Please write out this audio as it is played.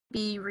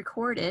be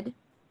recorded,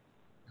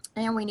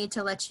 and we need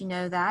to let you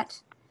know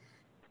that.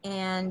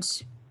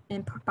 And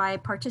by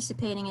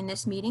participating in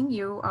this meeting,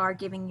 you are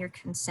giving your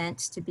consent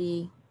to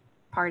be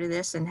part of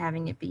this and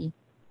having it be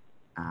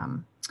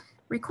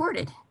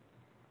recorded.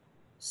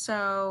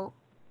 So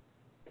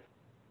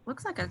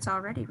looks like it's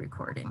already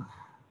recording.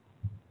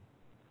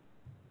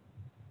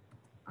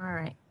 All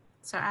right,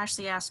 so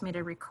Ashley asked me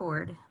to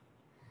record.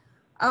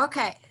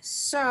 Okay,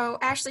 so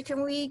Ashley,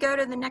 can we go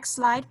to the next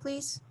slide,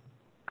 please?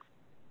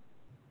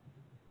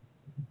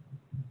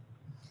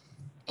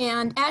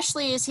 And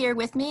Ashley is here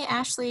with me.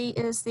 Ashley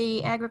is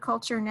the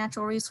Agriculture and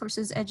Natural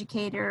Resources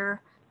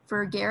Educator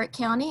for Garrett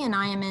County, and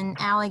I am in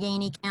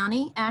Allegheny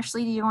County.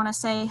 Ashley, do you want to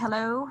say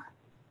hello?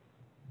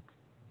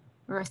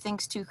 Or are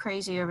things too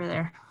crazy over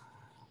there?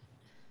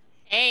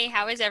 Hey,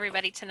 how is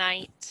everybody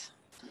tonight?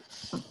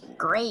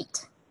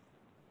 Great.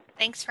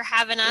 Thanks for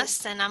having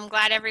us, and I'm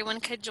glad everyone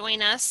could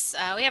join us.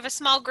 We have a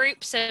small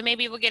group, so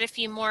maybe we'll get a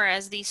few more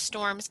as these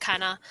storms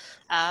kind of,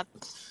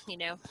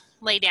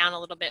 lay down a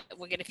little bit.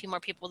 We'll get a few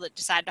more people that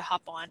decide to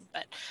hop on.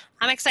 But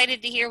I'm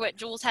excited to hear what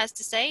Jules has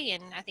to say,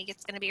 and I think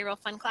it's going to be a real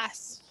fun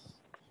class.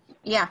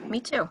 Yeah, me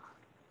too.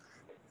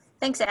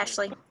 Thanks,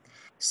 Ashley.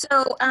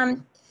 So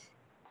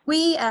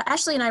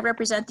Ashley and I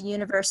represent the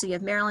University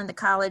of Maryland, the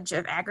College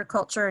of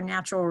Agriculture and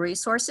Natural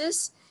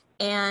Resources.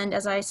 And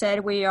as I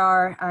said, we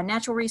are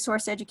natural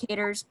resource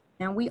educators,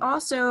 and we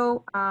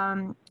also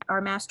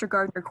are Master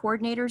Gardener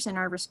coordinators in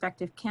our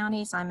respective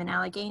counties. I'm in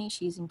Allegheny,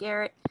 she's in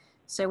Garrett.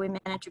 So we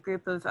manage a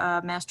group of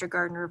Master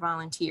Gardener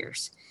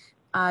volunteers.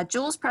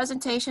 Jules'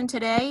 presentation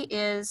today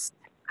is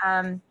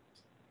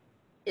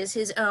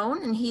his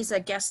own, and he's a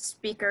guest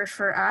speaker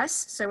for us.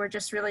 So we're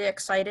just really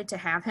excited to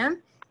have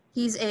him.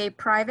 He's a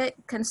private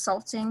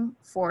consulting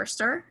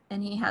forester,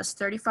 and he has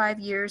 35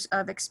 years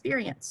of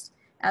experience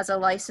as a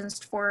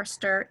licensed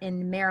forester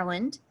in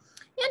Maryland.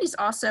 And he's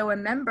also a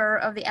member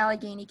of the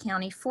Allegheny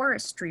County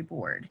Forestry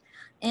Board.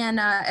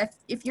 And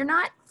if you're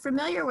not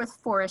familiar with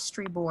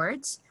forestry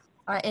boards,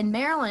 in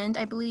Maryland,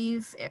 I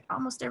believe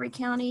almost every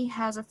county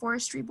has a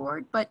forestry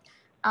board, but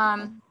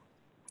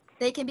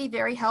they can be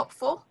very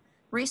helpful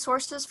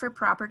resources for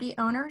property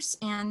owners,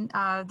 and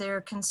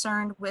they're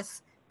concerned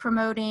with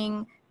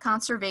promoting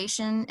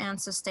conservation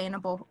and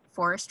sustainable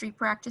forestry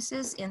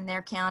practices in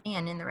their county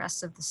and in the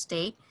rest of the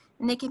state.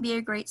 And they can be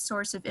a great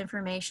source of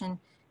information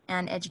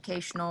and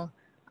educational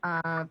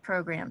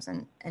programs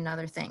and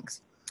other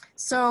things.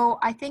 So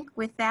I think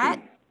with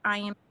that, I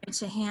am going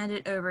to hand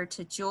it over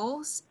to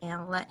Jules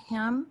and let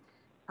him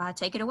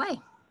take it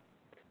away.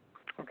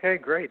 Okay,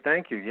 great.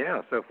 Thank you.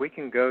 Yeah, so if we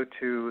can go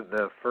to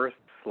the first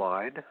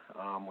slide,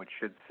 which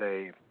should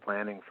say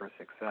Planning for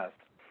Success.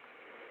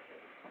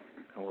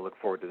 And we'll look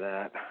forward to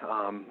that.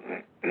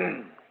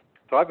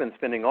 So I've been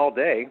spending all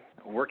day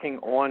working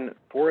on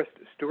forest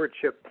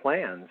stewardship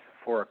plans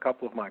for a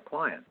couple of my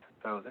clients.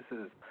 So this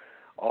is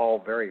all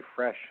very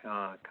fresh,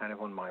 kind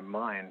of on my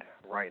mind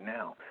right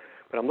now.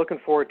 But I'm looking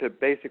forward to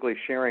basically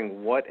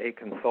sharing what a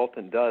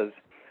consultant does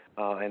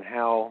and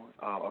how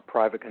a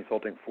private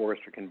consulting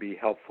forester can be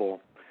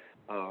helpful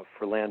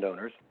for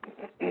landowners.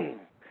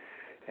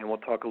 And we'll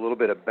talk a little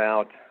bit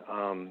about,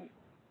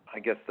 I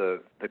guess,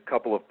 the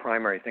couple of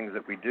primary things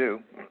that we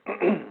do.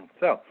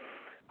 So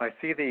I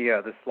see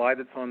the slide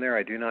that's on there.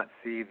 I do not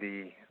see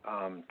the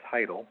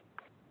title.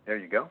 There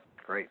you go.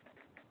 Great.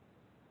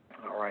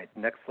 All right,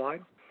 next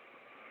slide.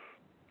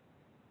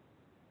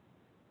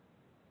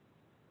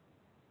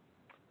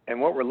 And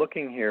what we're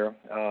looking here,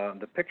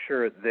 the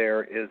picture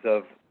there is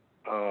of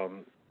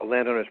a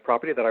landowner's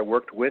property that I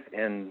worked with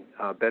in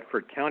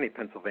Bedford County,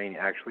 Pennsylvania,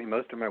 actually.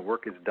 Most of my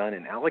work is done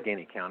in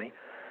Allegheny County.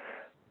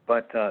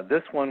 But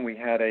this one, we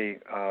had a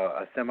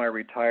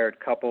semi-retired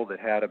couple that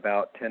had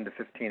about 10 to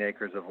 15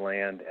 acres of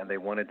land, and they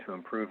wanted to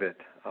improve it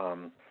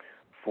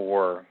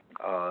for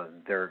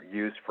their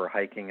use for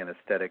hiking and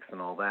aesthetics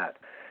and all that.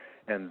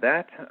 And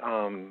that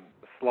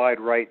slide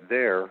right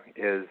there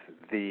is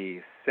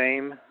the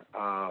same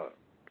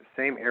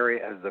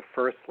area as the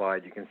first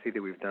slide. You can see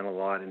that we've done a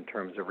lot in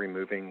terms of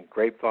removing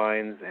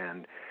grapevines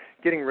and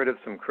getting rid of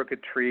some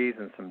crooked trees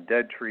and some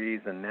dead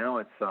trees, and now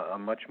it's a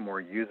much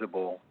more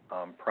usable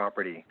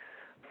property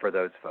for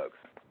those folks.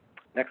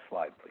 Next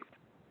slide, please.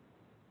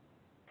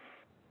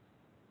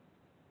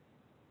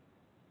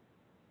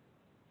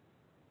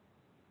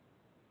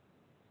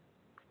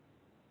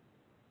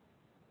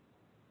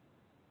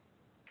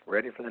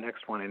 Ready for the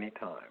next one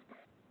anytime.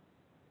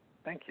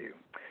 Thank you.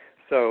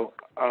 So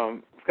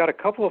we've got a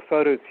couple of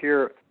photos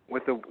here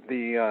with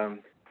the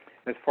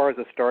as far as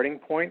a starting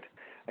point,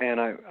 and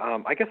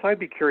I guess I'd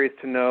be curious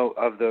to know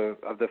of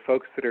the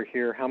folks that are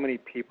here, how many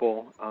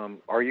people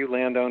are you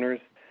landowners,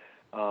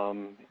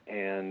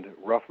 and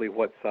roughly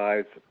what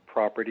size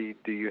property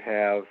do you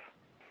have?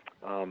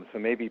 So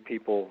maybe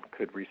people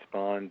could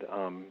respond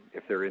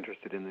if they're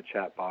interested in the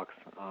chat box,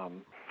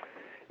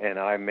 and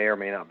I may or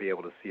may not be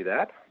able to see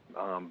that.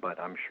 But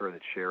I'm sure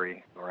that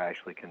Sherry or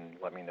Ashley can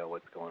let me know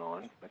what's going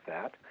on with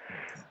that.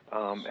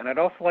 And I'd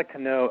also like to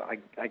know,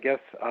 I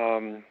guess,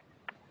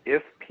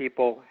 if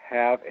people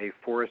have a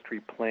forestry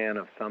plan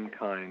of some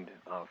kind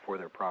for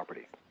their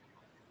property.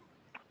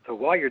 So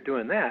while you're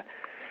doing that,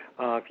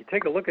 if you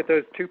take a look at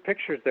those two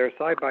pictures there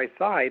side by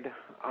side,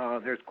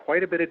 there's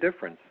quite a bit of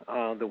difference.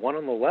 The one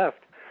on the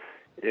left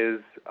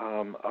is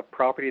a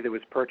property that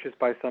was purchased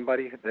by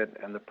somebody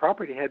and the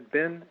property had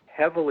been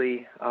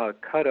heavily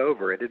cut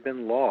over. It had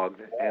been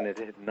logged, and it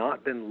had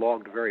not been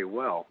logged very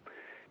well.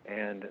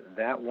 And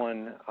that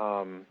one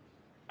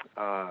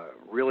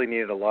really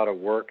needed a lot of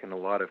work and a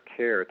lot of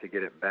care to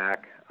get it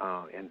back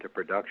into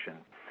production.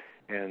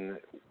 And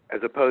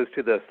as opposed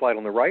to the slide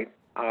on the right,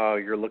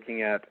 you're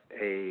looking at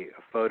a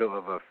photo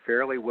of a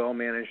fairly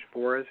well-managed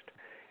forest,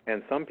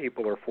 and some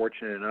people are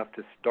fortunate enough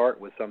to start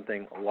with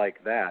something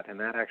like that, and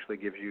that actually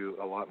gives you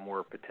a lot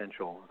more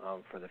potential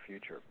for the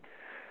future.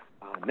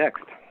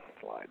 Next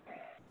slide.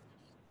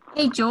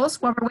 Hey,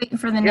 Jules, while we're waiting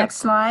for the next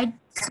slide.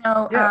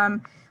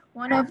 So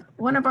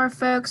one of our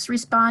folks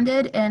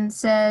responded and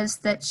says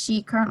that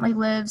she currently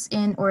lives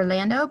in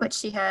Orlando, but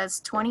she has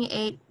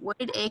 28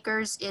 wooded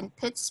acres in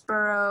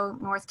Pittsboro,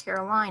 North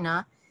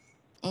Carolina.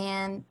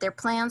 And their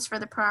plans for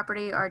the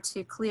property are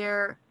to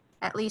clear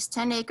at least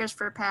 10 acres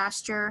for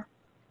pasture,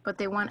 but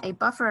they want a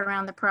buffer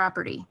around the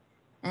property.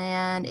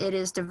 And it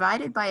is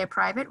divided by a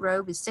private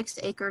road with 6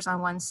 acres on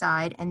one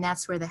side, and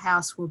that's where the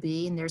house will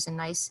be. And there's a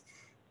nice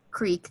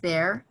creek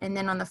there. And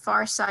then on the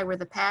far side where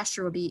the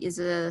pasture will be is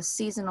a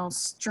seasonal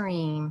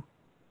stream.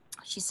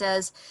 She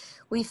says,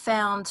 we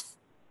found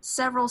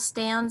several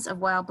stands of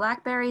wild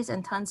blackberries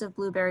and tons of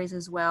blueberries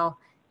as well.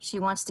 She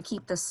wants to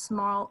keep the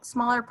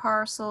smaller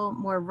parcel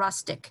more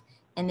rustic,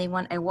 and they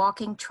want a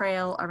walking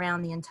trail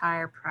around the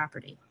entire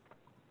property.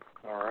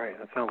 All right,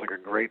 that sounds like a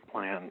great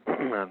plan.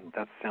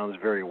 That sounds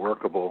very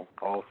workable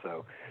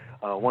also.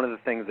 One of the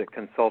things that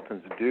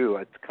consultants do,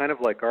 it's kind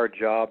of like our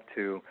job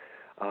to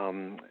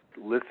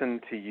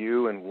listen to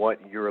you and what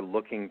you're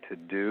looking to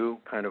do,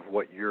 kind of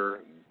what your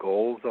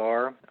goals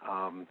are,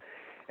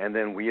 and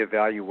then we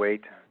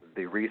evaluate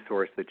the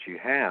resource that you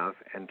have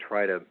and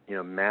try to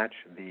match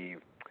the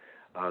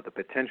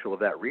potential of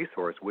that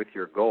resource with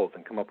your goals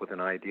and come up with an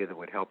idea that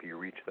would help you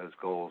reach those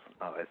goals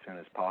as soon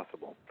as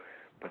possible.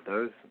 But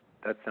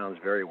that sounds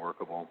very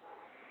workable.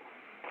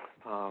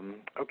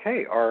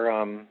 Okay,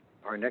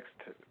 our next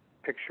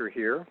picture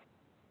here,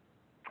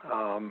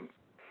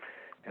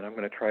 and I'm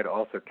going to try to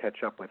also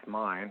catch up with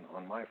mine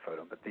on my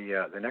photo. But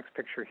the next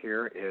picture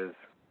here is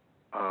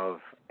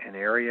of an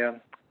area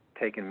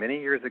taken many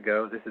years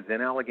ago. This is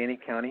in Allegheny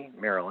County,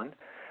 Maryland.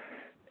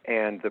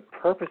 And the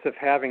purpose of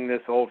having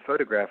this old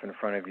photograph in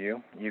front of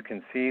you, you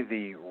can see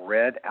the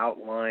red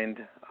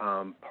outlined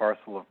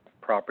parcel of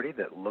property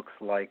that looks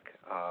like,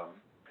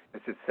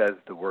 as it says,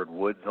 the word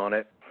woods on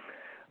it.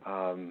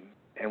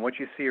 And what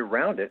you see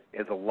around it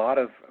is a lot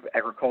of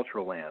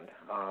agricultural land,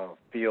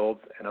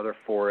 fields and other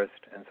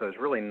forest, and so there's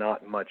really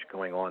not much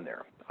going on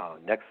there.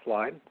 Next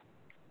slide.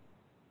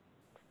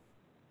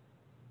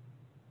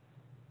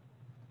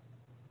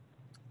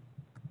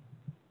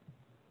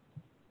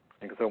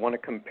 Because I want to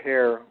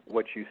compare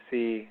what you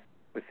see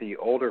with the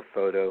older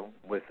photo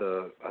with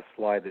a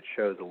slide that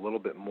shows a little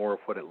bit more of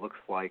what it looks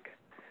like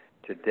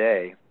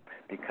today,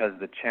 because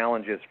the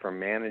challenges for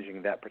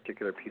managing that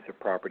particular piece of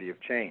property have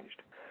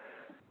changed.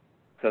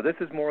 So this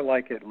is more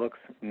like it looks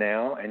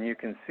now, and you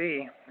can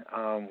see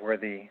where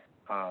the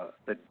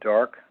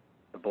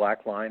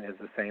black line is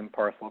the same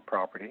parcel of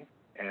property,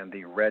 and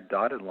the red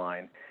dotted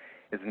line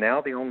is now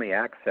the only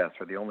access,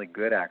 or the only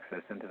good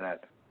access into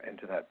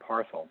that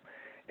parcel.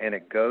 And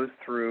it goes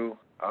through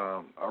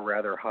a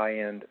rather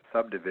high-end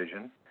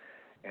subdivision,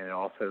 and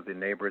also the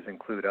neighbors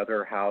include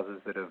other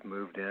houses that have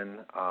moved in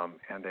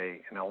and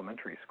an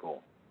elementary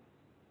school.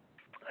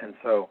 And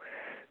so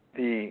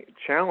the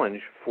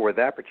challenge for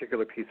that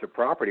particular piece of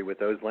property with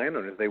those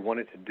landowners, they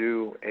wanted to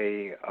do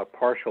a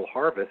partial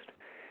harvest,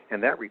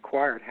 and that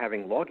required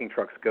having logging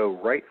trucks go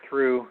right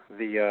through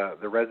the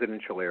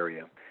residential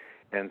area.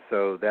 And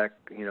so that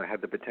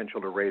had the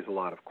potential to raise a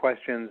lot of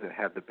questions. It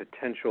had the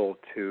potential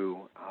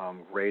to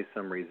raise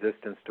some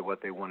resistance to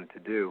what they wanted to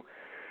do.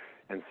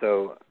 And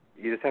so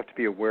you just have to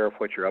be aware of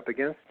what you're up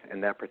against. In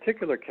that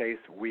particular case,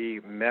 we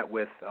met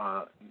with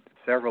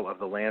several of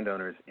the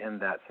landowners in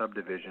that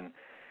subdivision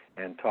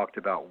and talked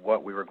about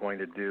what we were going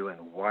to do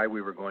and why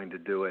we were going to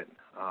do it,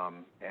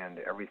 and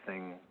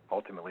everything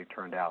ultimately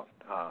turned out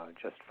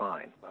just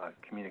fine.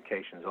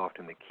 Communication is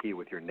often the key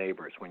with your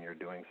neighbors when you're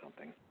doing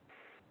something.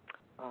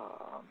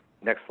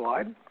 Next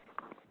slide.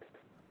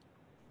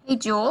 Hey,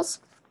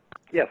 Jules.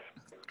 Yes.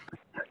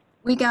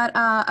 We got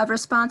a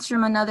response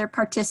from another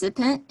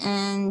participant,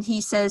 and he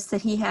says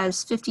that he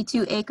has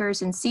 52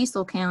 acres in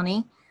Cecil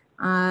County.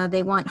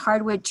 They want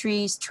hardwood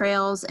trees,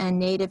 trails, and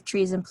native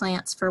trees and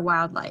plants for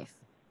wildlife.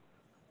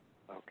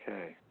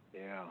 Okay,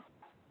 yeah.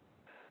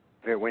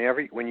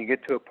 When you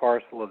get to a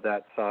parcel of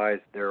that size,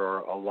 there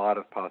are a lot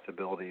of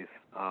possibilities,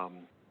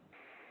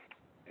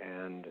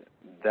 and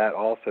that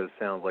also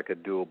sounds like a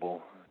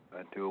doable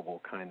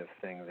kind of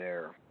thing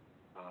there.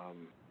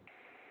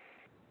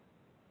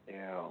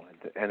 Yeah,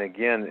 and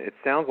again, it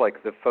sounds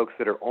like the folks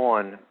that are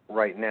on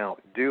right now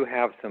do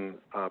have some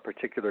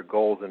particular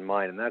goals in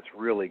mind, and that's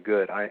really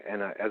good.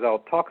 As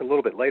I'll talk a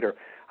little bit later,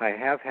 I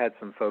have had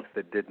some folks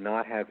that did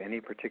not have any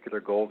particular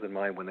goals in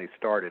mind when they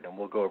started, and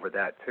we'll go over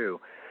that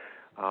too.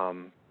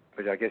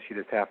 But I guess you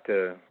just have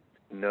to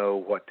know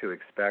what to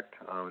expect,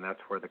 and that's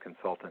where the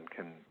consultant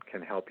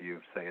can help you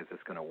say, is this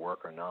going to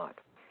work or not?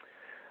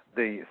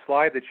 The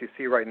slide that you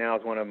see right now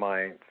is one of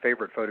my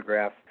favorite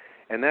photographs.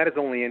 And that is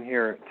only in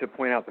here to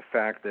point out the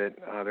fact that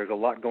there's a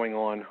lot going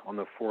on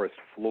the forest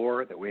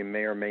floor that we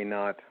may or may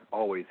not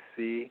always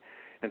see.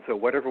 And so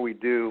whatever we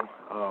do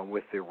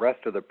with the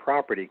rest of the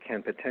property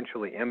can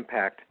potentially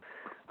impact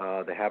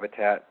the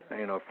habitat,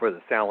 for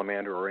the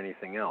salamander or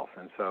anything else.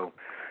 And so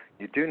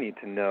you do need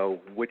to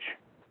know which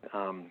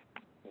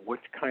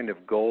kind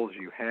of goals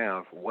you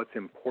have, what's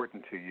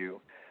important to you,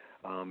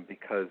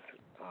 because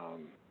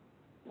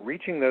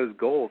reaching those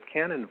goals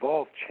can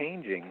involve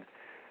changing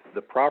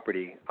the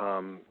property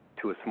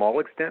to a small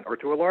extent or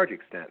to a large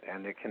extent,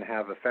 and it can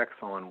have effects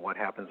on what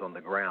happens on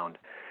the ground.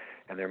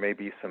 And there may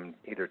be some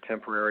either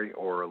temporary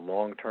or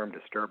long-term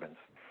disturbance.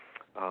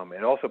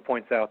 It also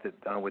points out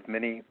that with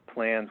many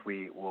plans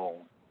we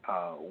will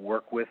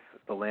work with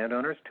the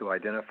landowners to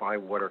identify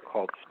what are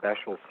called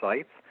special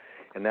sites,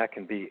 and that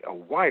can be a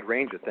wide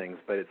range of things,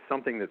 but it's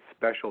something that's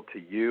special to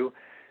you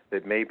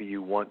that maybe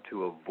you want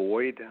to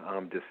avoid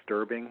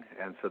disturbing,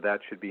 and so that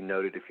should be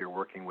noted if you're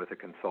working with a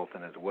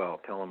consultant as well.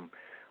 Tell them,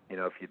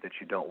 that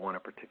you don't want a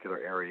particular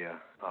area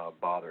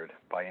bothered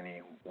by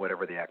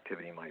whatever the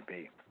activity might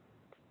be.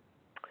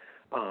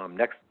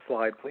 Next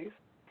slide, please.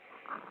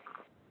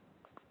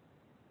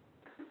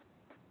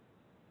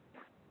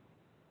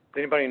 Does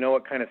anybody know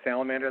what kind of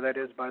salamander that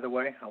is, by the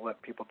way? I'll let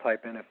people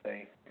type in if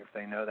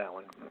they know that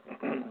one.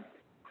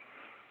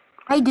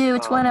 I do.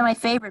 It's one of my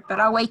favorite, but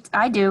I'll wait.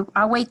 I do.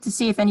 I'll wait to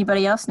see if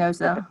anybody else knows,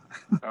 though.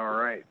 All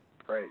right,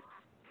 great.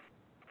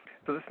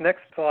 So this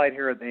next slide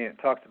here, it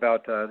talks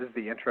about, this is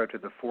the intro to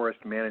the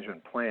Forest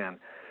Management Plan.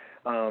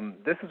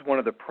 This is one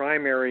of the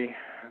primary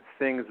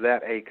things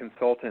that a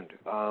consultant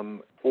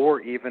or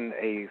even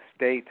a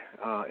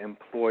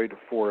state-employed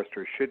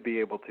forester should be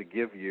able to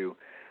give you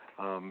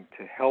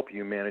to help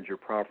you manage your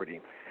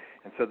property.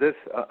 And so this,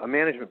 a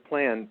management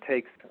plan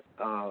takes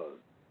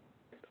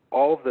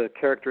all of the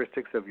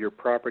characteristics of your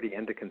property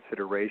into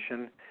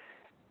consideration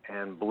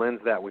and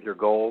blends that with your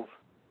goals,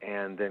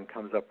 and then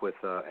comes up with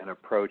an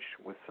approach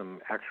with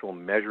some actual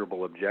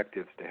measurable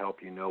objectives to help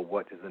you know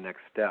what is the next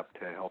step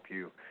to help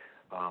you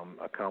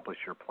accomplish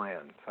your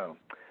plan. So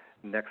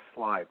next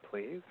slide,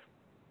 please.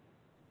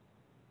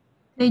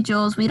 Hey,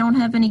 Jules, we don't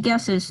have any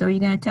guesses, so are you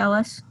going to tell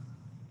us?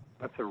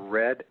 That's a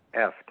red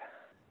eft,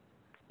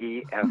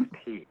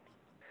 E-F-T,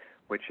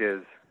 which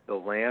is the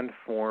land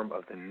form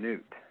of the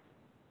newt.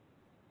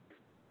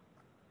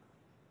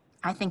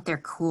 I think they're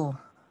cool.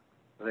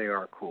 They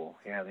are cool.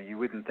 Yeah, you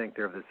wouldn't think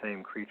they're the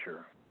same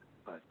creature,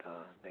 but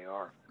they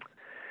are.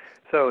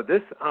 So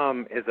this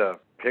is a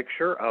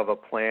picture of a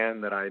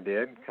plan that I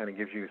did. Kind of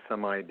gives you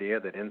some idea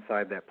that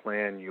inside that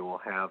plan you will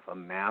have a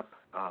map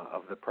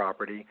of the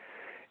property,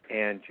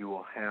 and you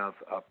will have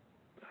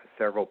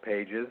several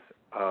pages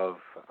of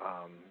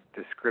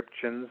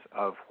descriptions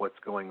of what's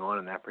going on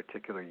in that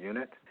particular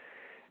unit.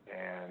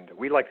 And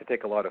we like to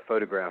take a lot of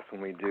photographs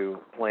when we do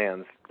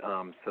plans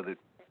so that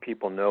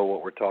people know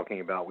what we're talking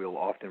about. We'll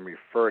often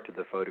refer to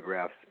the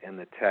photographs in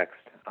the text.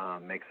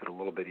 Makes it a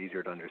little bit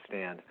easier to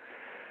understand.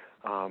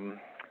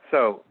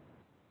 So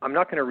I'm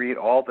not going to read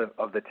all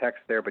of the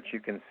text there, but you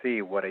can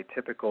see what a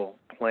typical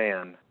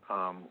plan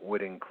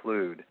would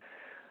include.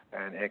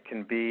 And it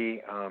can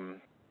be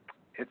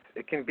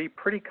it can be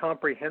pretty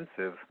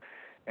comprehensive,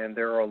 and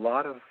there are a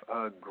lot of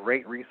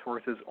great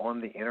resources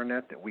on the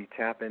internet that we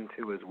tap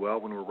into as well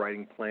when we're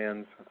writing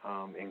plans,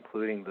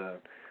 including the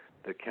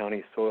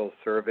county soil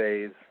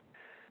surveys,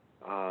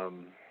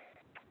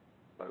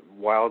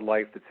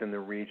 wildlife that's in the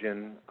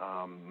region.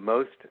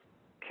 Most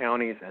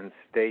counties and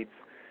states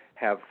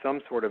have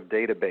some sort of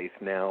database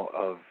now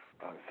of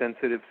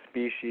sensitive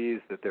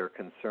species that they're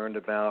concerned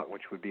about,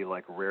 which would be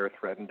like rare,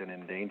 threatened, and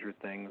endangered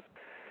things.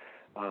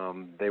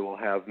 They will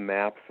have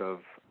maps of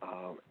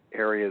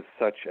areas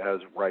such as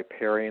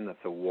riparian,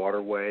 that's a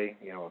waterway,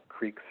 a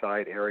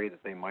creekside area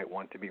that they might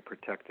want to be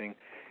protecting.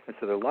 And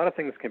so there are a lot of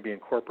things that can be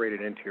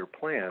incorporated into your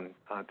plan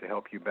to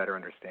help you better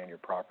understand your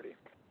property.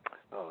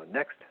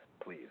 Next,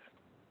 please.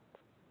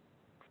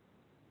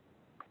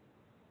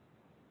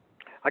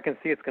 I can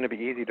see it's going to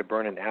be easy to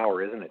burn an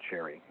hour, isn't it,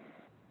 Sherry,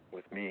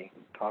 with me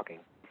talking,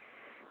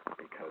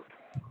 because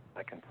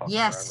I can talk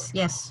Yes,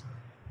 forever. yes.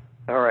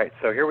 All right,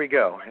 so here we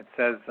go. It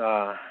says,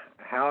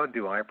 how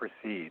do I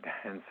proceed?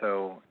 And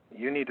so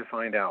you need to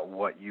find out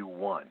what you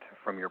want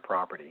from your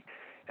property.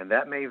 And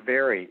that may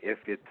vary if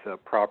it's a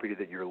property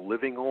that you're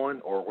living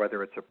on or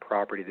whether it's a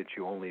property that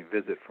you only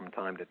visit from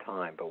time to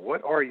time. But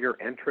what are your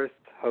interests,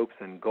 hopes,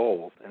 and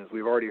goals? And as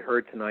we've already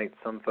heard tonight,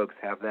 some folks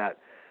have that,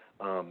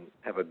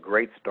 have a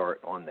great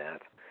start on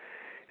that.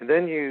 And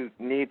then you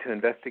need to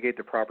investigate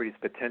the property's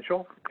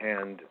potential,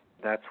 and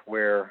that's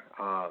where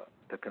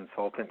the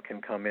consultant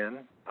can come in.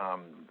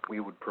 We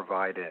would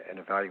provide an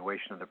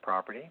evaluation of the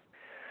property.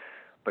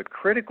 But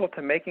critical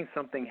to making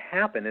something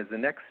happen is the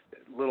next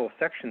little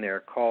section there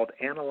called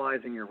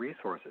Analyzing Your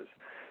Resources.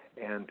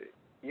 And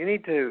you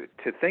need to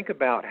think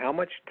about how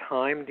much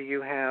time do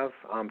you have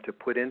to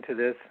put into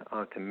this,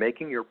 to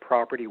making your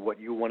property what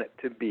you want it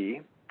to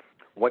be.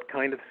 What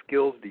kind of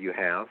skills do you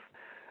have?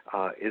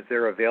 Is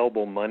there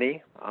available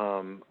money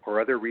or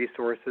other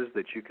resources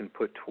that you can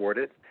put toward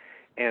it?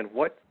 And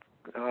what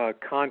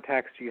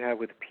contacts do you have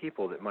with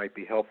people that might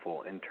be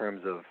helpful in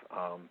terms of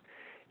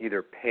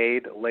either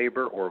paid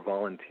labor or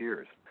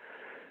volunteers?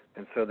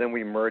 And so then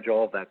we merge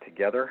all of that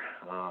together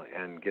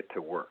and get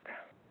to work.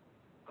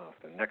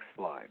 So next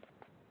slide.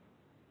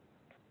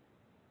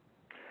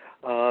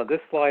 This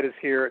slide is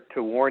here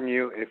to warn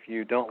you if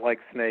you don't like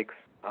snakes,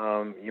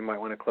 you might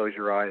want to close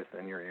your eyes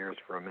and your ears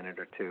for a minute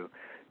or two,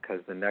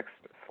 because the next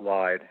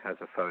slide has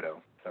a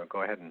photo. So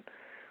go ahead and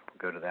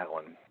go to that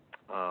one.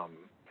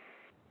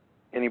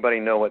 Anybody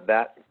know what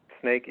that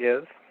snake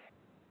is?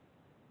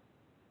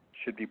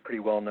 Should be pretty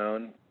well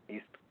known.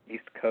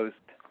 East Coast.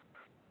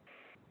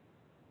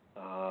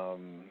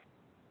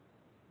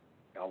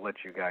 I'll let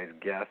you guys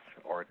guess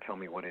or tell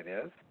me what it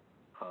is.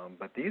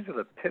 But these are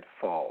the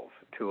pitfalls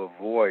to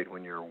avoid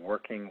when you're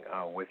working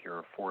with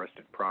your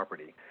forested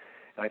property.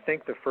 And I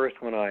think the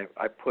first one I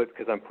put,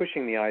 because I'm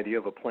pushing the idea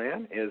of a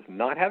plan, is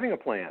not having a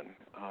plan.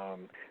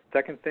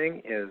 Second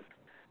thing is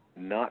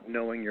not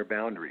knowing your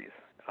boundaries.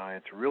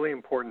 It's really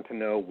important to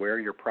know where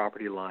your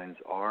property lines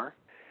are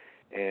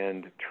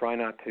and try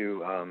not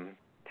to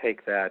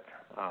take that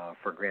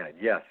for granted.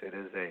 Yes, it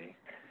is a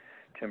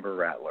timber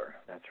rattler.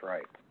 That's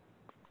right.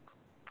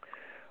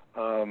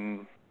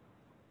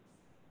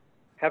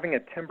 Having a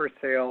timber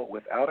sale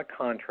without a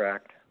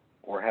contract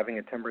or having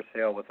a timber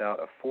sale without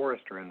a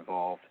forester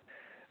involved,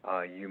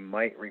 you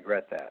might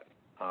regret that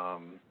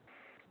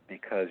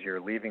because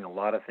you're leaving a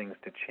lot of things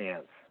to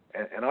chance.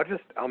 And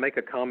I'll make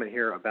a comment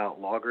here about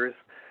loggers.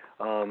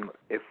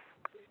 If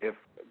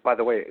by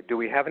the way, do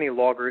we have any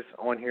loggers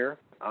on here?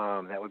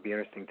 That would be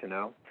interesting to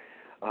know.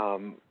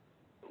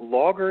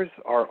 Loggers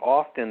are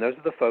often, those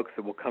are the folks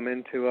that will come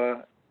into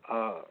a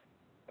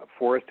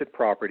forested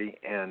property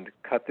and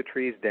cut the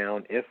trees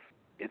down if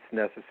it's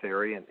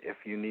necessary, and if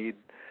you need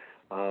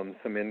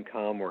some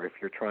income or if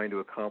you're trying to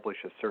accomplish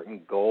a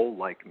certain goal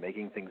like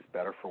making things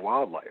better for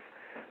wildlife.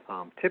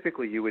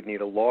 Typically you would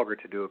need a logger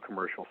to do a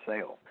commercial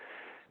sale.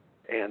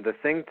 And the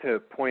thing to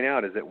point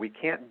out is that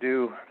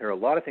there are a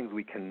lot of things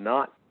we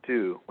cannot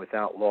do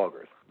without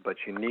loggers, but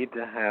you need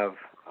to have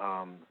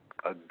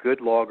a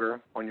good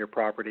logger on your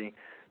property,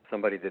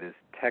 somebody that is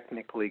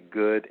technically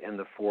good in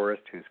the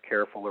forest, who's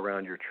careful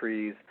around your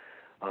trees,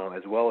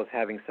 as well as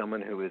having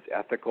someone who is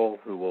ethical,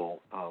 who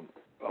will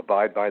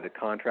abide by the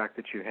contract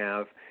that you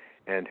have,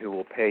 and who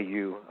will pay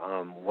you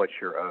what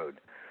you're owed.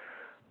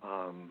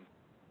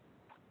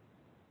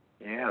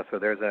 Yeah, so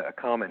there's a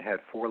comment, had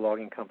 4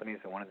 logging companies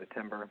that wanted the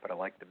timber, but I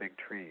like the big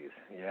trees.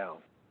 Yeah.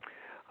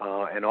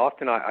 And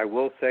often I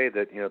will say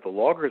that the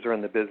loggers are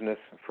in the business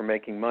for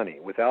making money.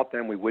 Without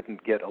them, we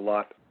wouldn't get a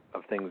lot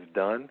of things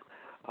done.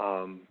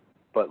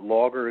 But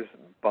loggers,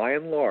 by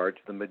and large,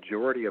 the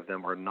majority of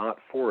them are not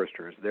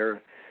foresters.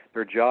 Their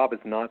job is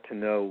not to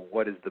know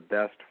what is the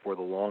best for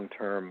the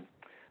long-term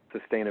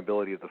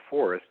sustainability of the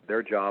forest.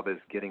 Their job is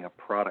getting a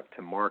product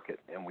to market,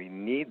 and we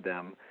need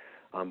them,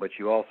 but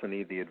you also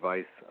need the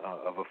advice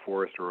of a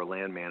forester or a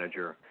land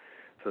manager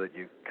so that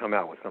you come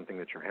out with something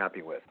that you're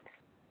happy with.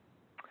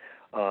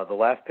 The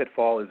last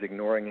pitfall is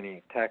ignoring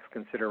any tax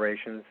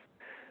considerations.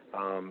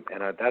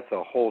 And that's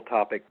a whole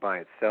topic by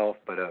itself,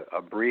 but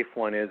a brief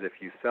one is if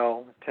you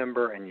sell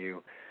timber and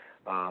you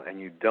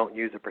don't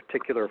use a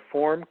particular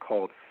form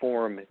called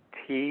Form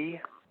T,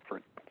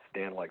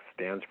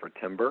 stands for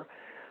timber,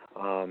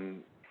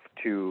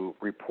 to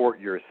report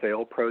your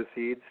sale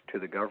proceeds to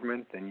the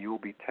government, then you will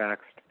be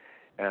taxed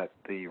at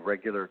the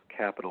regular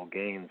capital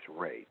gains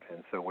rate.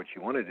 And so what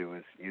you want to do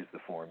is use the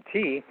Form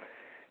T,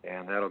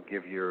 and that'll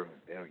give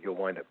you'll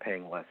wind up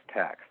paying less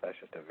tax. That's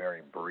just a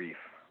very brief.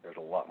 There's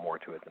a lot more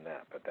to it than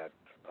that, but that's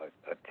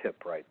a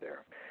tip right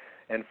there.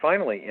 And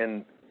finally,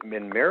 in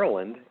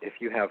Maryland, if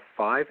you have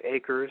 5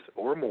 acres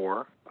or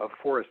more of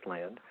forest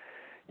land,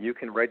 you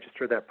can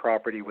register that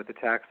property with the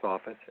tax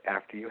office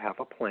after you have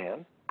a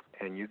plan,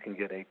 and you can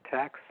get a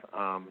tax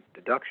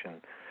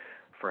deduction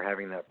for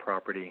having that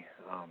property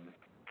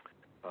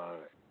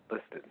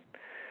listed.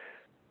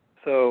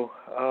 So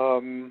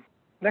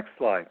next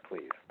slide,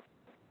 please.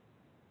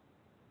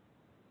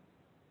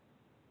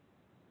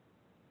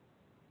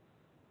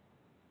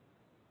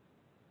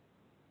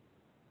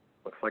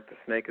 Looks like the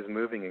snake is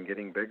moving and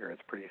getting bigger.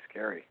 It's pretty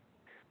scary.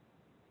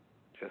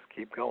 Just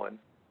keep going.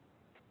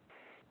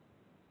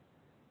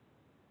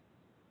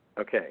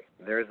 Okay,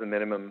 there's the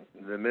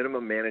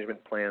minimum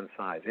management plan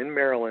size. In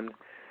Maryland,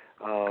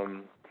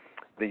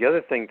 the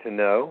other thing to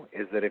know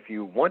is that if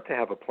you want to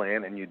have a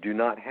plan and you do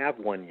not have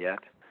one yet,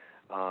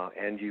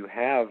 and you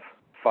have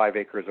 5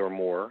 acres or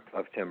more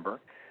of timber,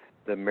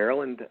 the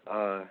Maryland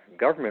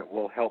government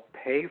will help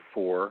pay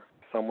for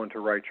someone to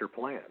write your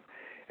plan.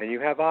 And you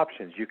have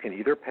options. You can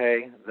either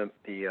pay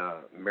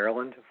the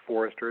Maryland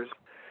foresters.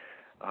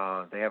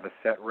 They have a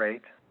set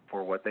rate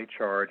for what they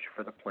charge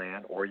for the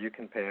plan, or you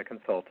can pay a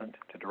consultant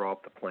to draw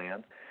up the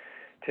plan.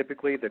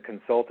 Typically, the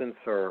consultants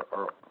are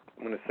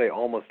I'm going to say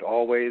almost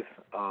always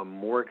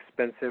more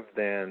expensive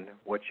than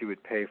what you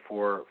would pay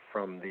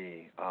from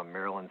the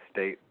Maryland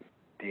State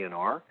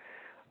DNR.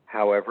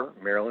 However,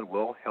 Maryland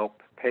will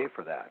help pay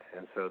for that,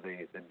 and so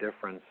the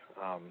difference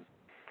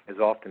is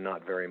often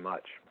not very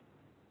much.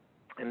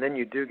 And then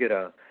you do get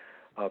a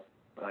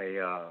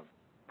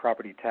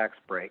property tax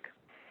break.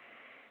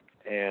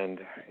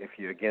 And if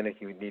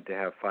you need to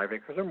have 5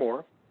 acres or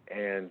more,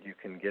 and you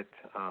can get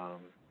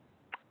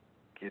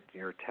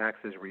your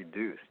taxes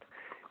reduced.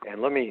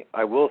 And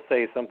I will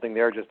say something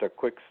there, just a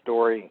quick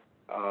story.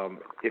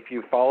 If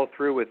you follow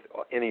through with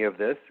any of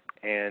this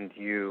and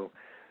you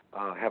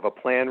have a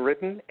plan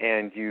written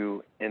and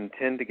you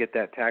intend to get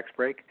that tax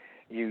break,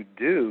 you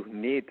do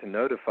need to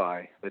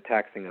notify the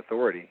taxing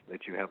authority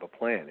that you have a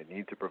plan and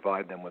need to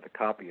provide them with a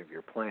copy of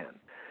your plan.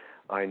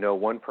 I know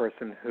one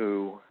person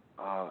who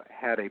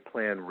had a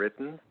plan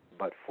written,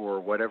 but for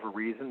whatever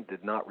reason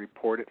did not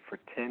report it for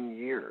 10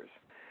 years.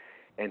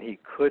 And he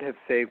could have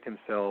saved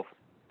himself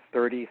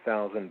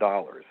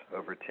 $30,000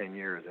 over 10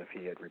 years if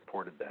he had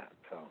reported that.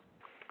 So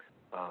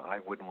I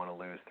wouldn't want to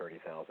lose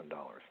 $30,000.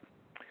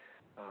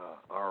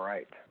 All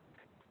right.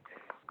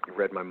 You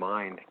read my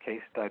mind.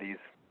 Case studies.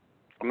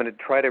 I'm going to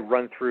try to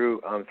run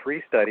through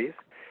 3 studies.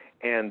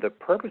 And the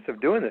purpose of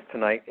doing this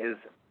tonight is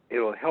it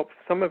will help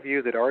some of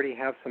you that already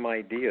have some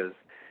ideas.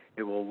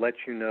 It will let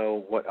you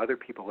know what other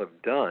people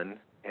have done,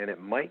 and it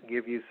might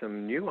give you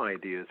some new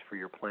ideas for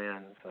your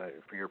plans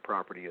for your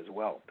property as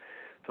well.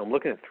 So I'm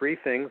looking at 3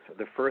 things.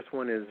 The first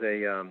one is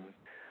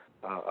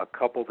a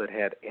couple that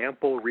had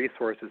ample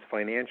resources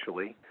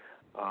financially,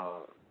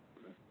 a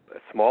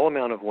small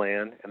amount of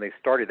land, and they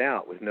started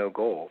out with no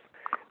goals.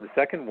 The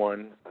second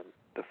one,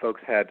 the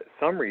folks had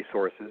some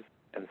resources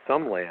and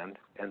some land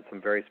and some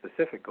very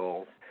specific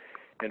goals.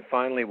 And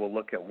finally, we'll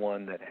look at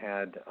one that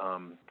had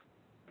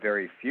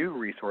very few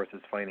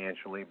resources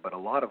financially, but a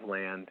lot of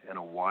land and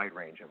a wide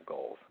range of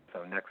goals.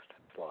 So next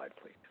slide,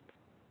 please.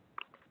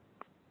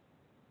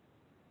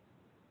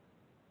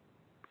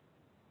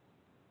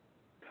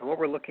 So what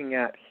we're looking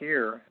at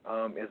here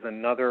is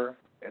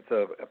it's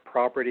a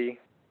property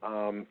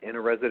in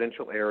a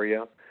residential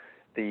area.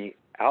 The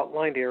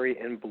outlined area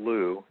in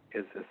blue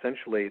is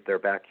essentially their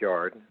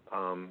backyard,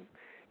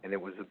 and it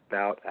was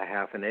about a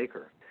half an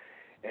acre.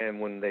 And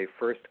when they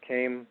first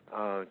came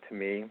to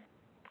me,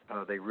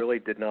 they really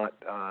did not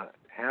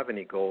have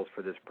any goals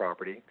for this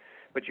property.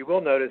 But you will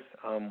notice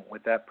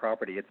with that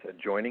property, it's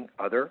adjoining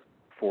other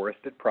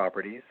forested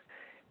properties,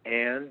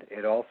 and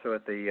it also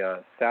at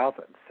the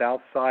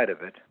south side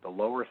of it, the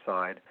lower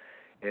side,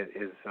 it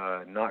is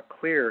not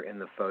clear in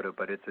the photo,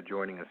 but it's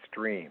adjoining a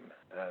stream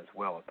as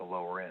well at the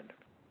lower end.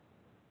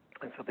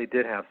 And so they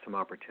did have some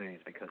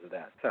opportunities because of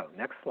that. So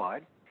next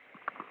slide.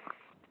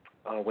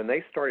 When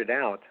they started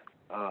out,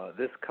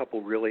 this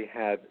couple really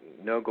had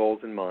no goals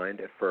in mind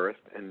at first,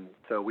 and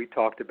so we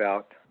talked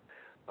about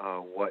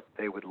what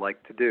they would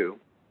like to do.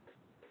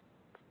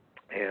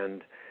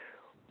 And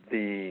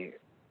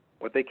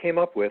what they came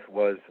up with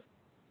was,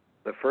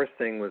 the first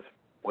thing was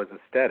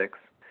aesthetics.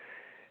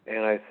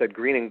 And I said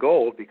green and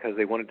gold because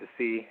they wanted to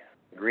see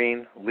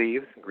green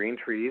leaves, green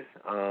trees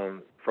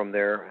from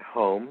their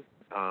home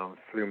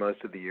through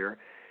most of the year.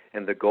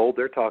 And the gold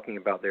they're talking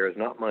about there is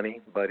not money,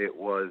 but it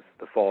was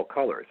the fall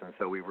colors. And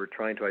so we were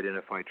trying to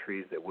identify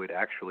trees that would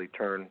actually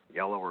turn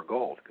yellow or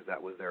gold because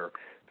that was their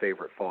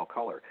favorite fall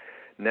color.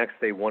 Next,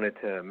 they wanted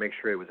to make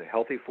sure it was a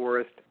healthy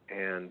forest,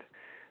 and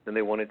then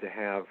they wanted to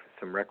have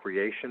some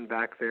recreation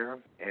back there,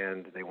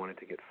 and they wanted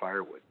to get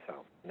firewood.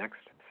 So next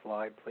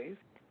slide, please.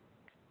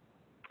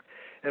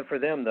 And for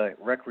them, the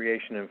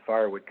recreation and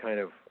firewood kind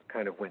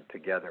of went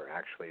together,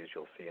 actually, as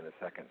you'll see in a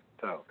second.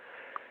 So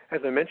as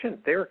I mentioned,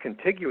 they are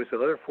contiguous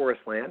with other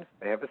forest land.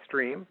 They have a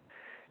stream,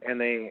 and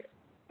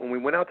when we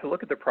went out to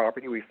look at the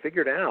property, we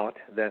figured out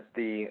that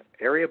the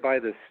area by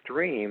the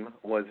stream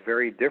was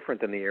very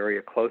different than the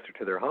area closer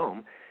to their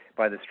home.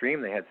 By the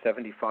stream, they had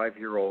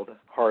 75-year-old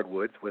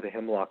hardwoods with a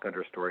hemlock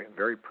understory,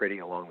 very pretty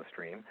along the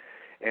stream.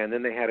 And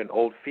then they had an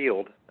old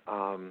field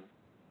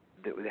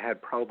that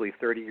had probably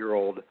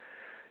 30-year-old,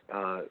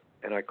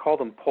 and I call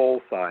them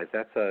pole size.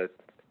 That's a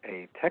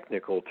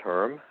technical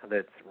term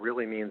that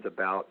really means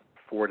about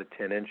 4 to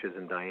 10 inches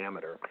in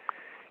diameter.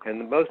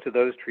 And most of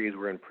those trees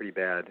were in pretty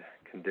bad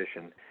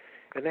condition.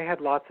 And they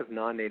had lots of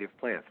non-native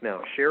plants.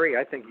 Now, Sherry,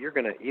 I think you're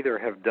going to either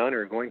have done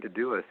or going to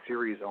do a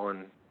series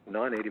on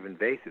non-native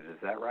invasives. Is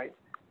that right?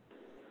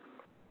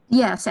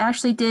 Yes,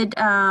 Ashley did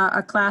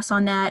a class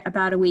on that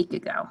about a week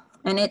ago,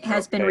 and it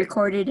has been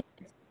recorded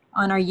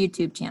on our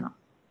YouTube channel.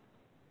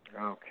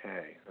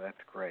 Okay, that's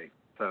great.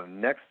 So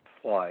next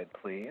slide,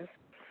 please.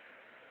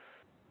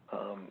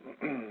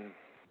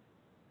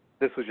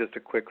 This was just a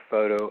quick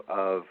photo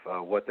of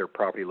what their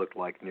property looked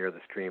like near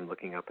the stream,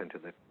 looking up into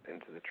the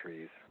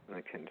trees,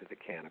 into the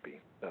canopy.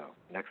 So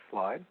next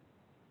slide.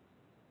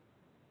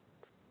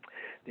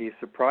 the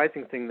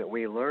surprising thing that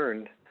we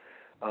learned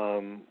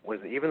was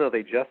even though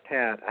they just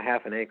had a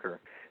half an acre,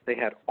 they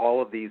had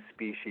all of these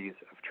species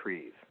of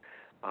trees.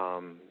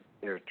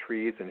 There are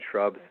trees and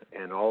shrubs,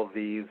 and all of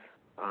these,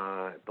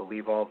 I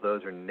believe all of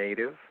those are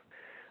native.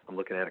 I'm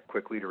looking at it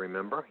quickly to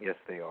remember. Yes,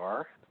 they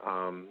are.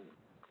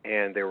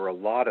 And there were a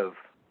lot of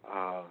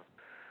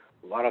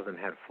them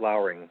had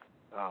flowering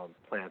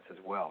plants as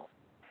well.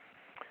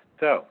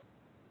 So,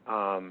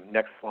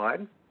 next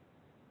slide.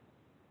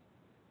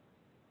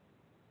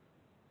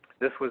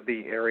 This was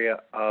the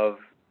area of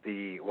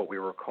what we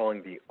were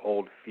calling the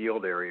old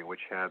field area,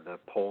 which had the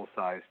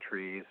pole-sized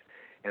trees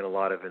and a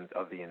lot of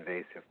the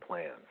invasive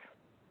plants.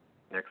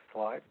 Next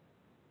slide.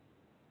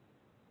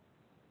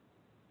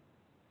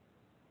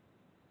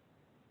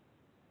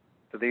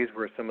 So these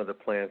were some of the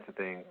plants that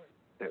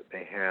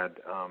they had.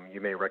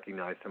 You may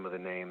recognize some of the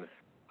names.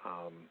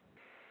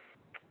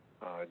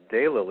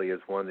 Daylily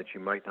is one that you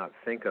might not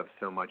think of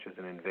so much as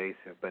an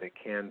invasive, but it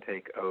can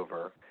take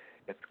over.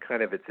 It's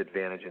kind of its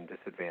advantage and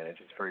disadvantage.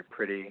 It's very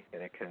pretty,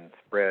 and it can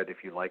spread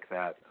if you like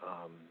that,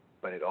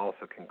 but it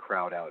also can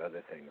crowd out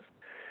other things.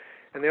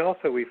 And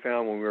we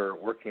found when we were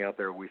working out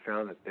there, we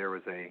found that there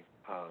was a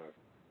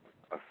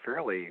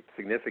fairly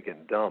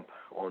significant dump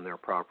on their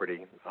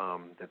property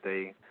that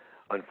they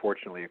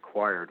unfortunately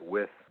acquired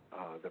with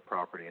the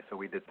property. So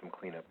we did some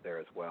cleanup there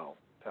as well.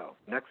 So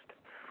next.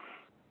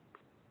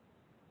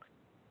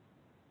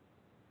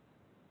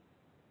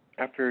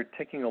 After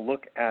taking a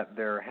look at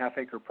their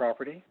half-acre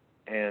property,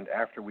 and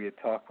after we had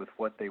talked with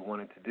what they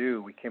wanted to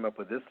do, we came up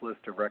with this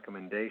list of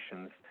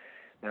recommendations.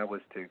 That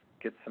was to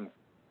get some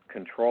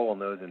control on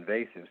those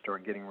invasives,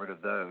 start getting rid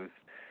of those,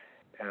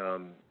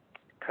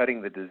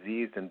 cutting the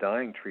diseased and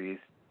dying trees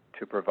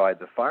to provide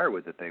the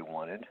firewood that they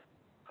wanted,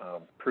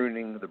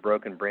 pruning the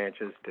broken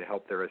branches to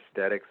help their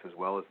aesthetics as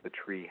well as the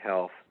tree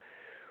health.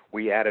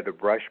 We added a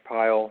brush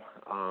pile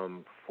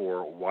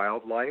for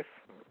wildlife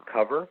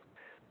cover,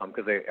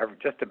 because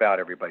just about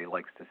everybody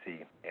likes to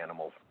see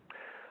animals.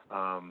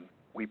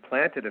 We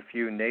planted a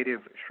few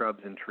native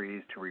shrubs and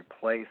trees to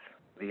replace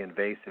the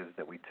invasives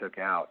that we took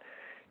out,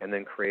 and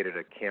then created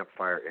a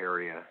campfire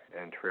area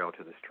and trail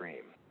to the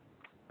stream.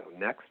 So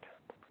next.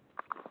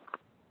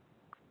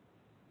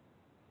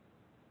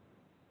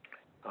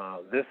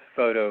 This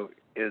photo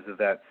is of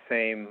that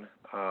same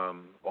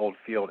old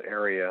field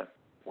area,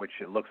 which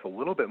it looks a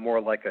little bit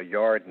more like a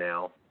yard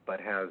now,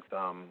 but has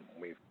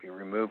we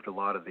removed a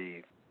lot of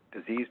the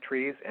diseased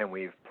trees, and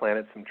we've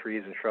planted some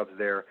trees and shrubs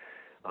there,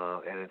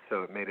 and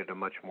so it made it a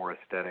much more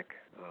aesthetic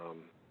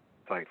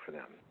site for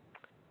them.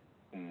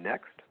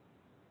 Next.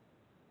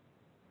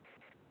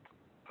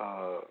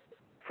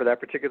 For that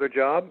particular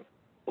job,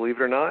 believe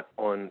it or not,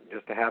 on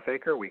just a half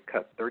acre, we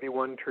cut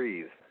 31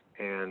 trees,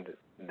 and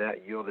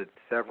that yielded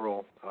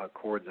several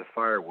cords of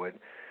firewood,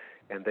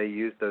 and they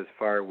used that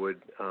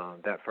firewood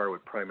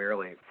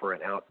primarily for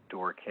an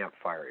outdoor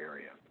campfire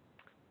area.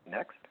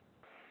 Next.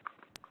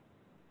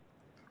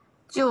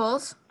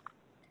 Jules?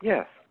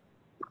 Yes.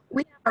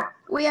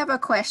 We have a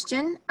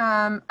question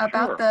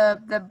about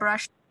the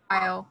brush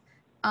pile.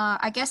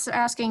 I guess they're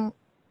asking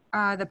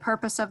the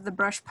purpose of the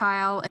brush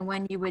pile and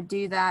when you would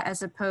do that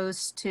as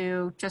opposed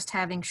to just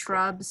having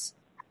shrubs.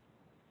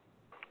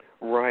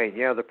 Right,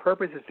 yeah, the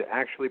purpose is to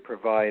actually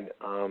provide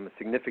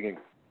significant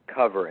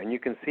cover, and you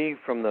can see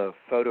from the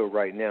photo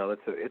right now,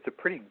 it's a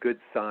pretty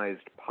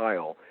good-sized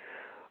pile,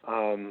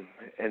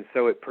 and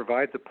so it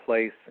provides a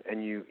place,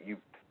 and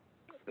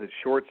the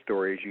short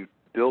story is you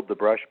build the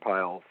brush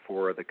pile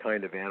for the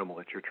kind of animal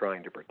that you're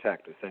trying to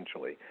protect,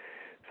 essentially.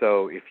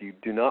 So if you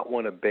do not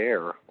want a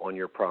bear on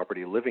your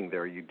property living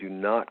there, you do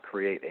not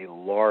create a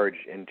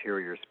large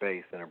interior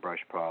space in a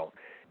brush pile.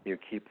 You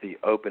keep the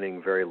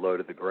opening very low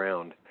to the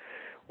ground.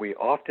 We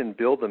often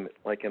build them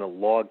like in a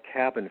log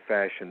cabin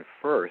fashion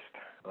first,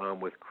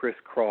 with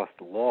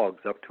crisscrossed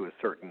logs up to a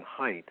certain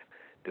height,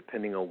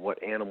 depending on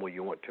what animal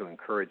you want to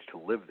encourage to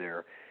live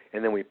there,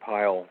 and then we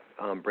pile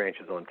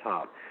branches on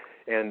top.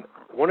 And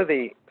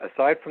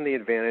aside from the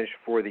advantage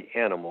for the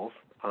animals,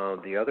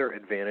 the other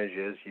advantage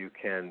is you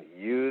can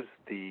use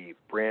the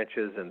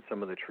branches and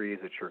some of the trees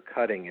that you're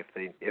cutting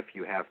if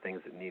you have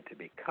things that need to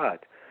be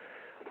cut.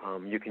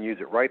 You can use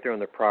it right there on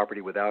the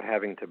property without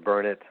having to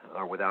burn it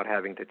or without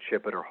having to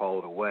chip it or haul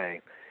it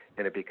away,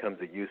 and it becomes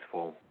a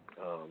useful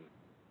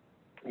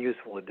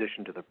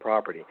addition to the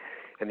property.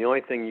 And the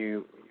only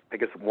thing I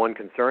guess one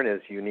concern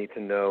is you need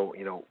to know,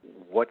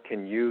 what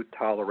can you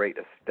tolerate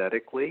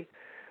aesthetically.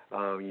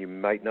 You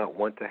might not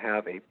want to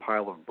have a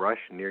pile of brush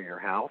near your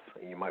house.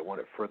 You might want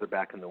it further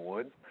back in the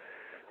woods.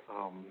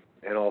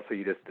 And also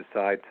you just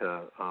decide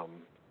to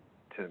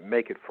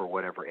make it for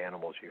whatever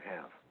animals you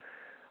have.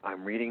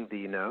 I'm reading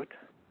the note.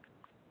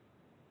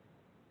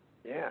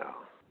 Yeah,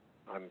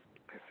 I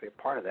say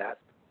part of that.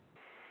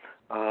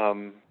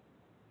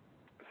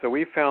 So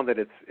we found that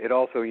it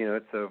also,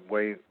 it's a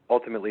way,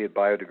 ultimately it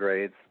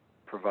biodegrades,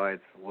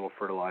 provides a little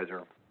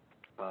fertilizer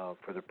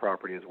for the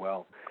property as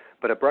well.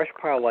 But a brush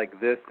pile like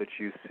this that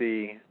you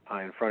see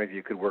in front of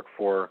you could work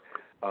for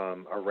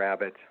a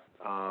rabbit,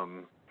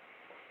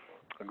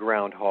 a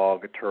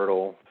groundhog, a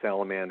turtle,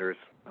 salamanders.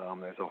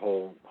 There's a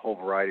whole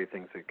variety of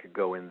things that could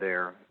go in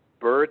there.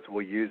 Birds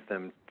will use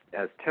them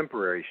as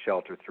temporary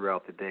shelter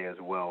throughout the day as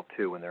well,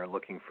 too, when they're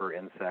looking for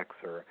insects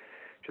or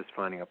just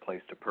finding a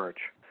place to perch.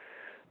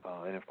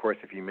 And of course,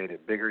 if you made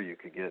it bigger, you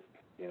could get,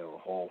 a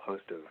whole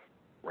host of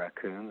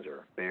raccoons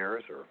or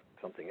bears or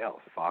something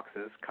else,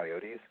 foxes,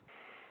 coyotes.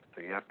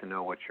 So you have to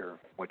know what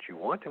you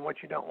want and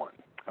what you don't want.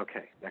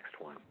 Okay, next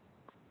one.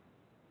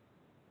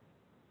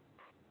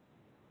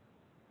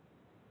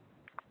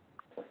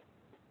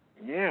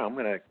 Yeah, I'm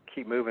going to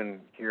keep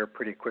moving here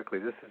pretty quickly.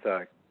 This is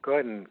go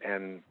ahead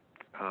and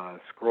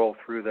scroll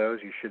through those.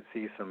 You should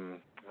see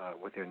some,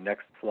 with your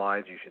next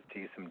slides, you should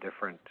see some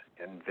different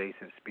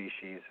invasive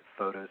species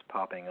photos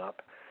popping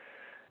up.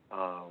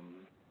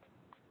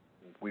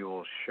 We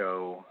will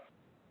show,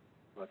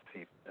 let's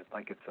see, I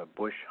think it's a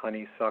bush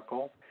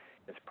honeysuckle.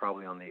 It's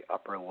probably on the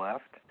upper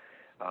left.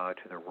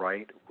 To the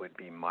right would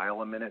be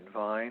mile-a-minute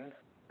vine.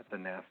 That's a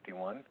nasty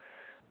one.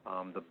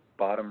 The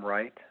bottom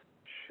right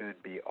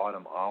should be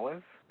autumn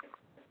olive.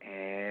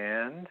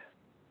 And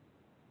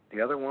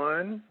the other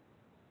one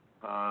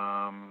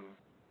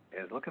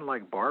is looking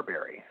like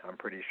barberry, I'm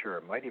pretty sure.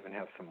 It might even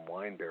have some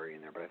wineberry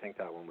in there, but I think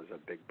that one was a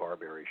big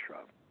barberry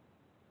shrub.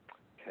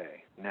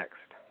 Okay, next.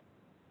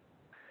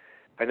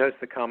 I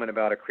noticed the comment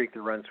about a creek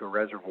that runs to a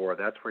reservoir.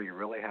 That's where you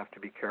really have to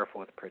be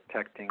careful with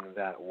protecting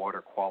that water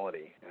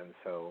quality, and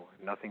so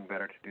nothing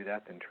better to do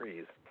that than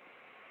trees.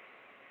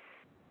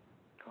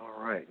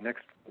 All right,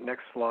 next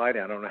slide.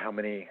 I don't know how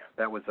many,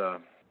 that was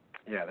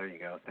yeah, there you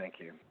go, thank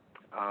you.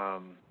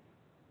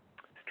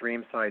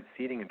 Stream side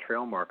seating and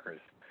trail markers.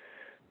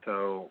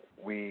 So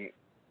we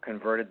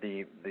converted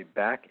the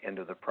back end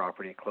of the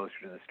property closer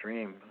to the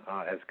stream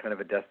as kind of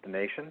a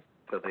destination.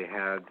 So they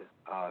had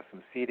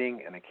some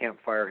seating and a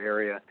campfire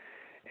area,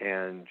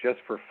 and just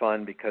for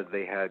fun, because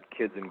they had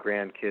kids and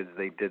grandkids,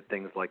 they did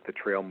things like the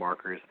trail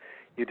markers.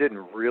 You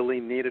didn't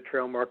really need a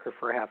trail marker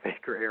for a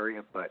half-acre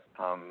area, but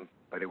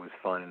it was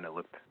fun and it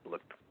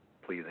looked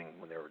pleasing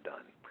when they were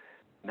done.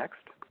 Next.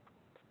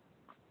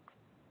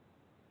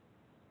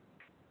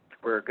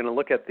 We're going to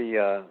look at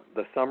the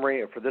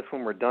summary. For this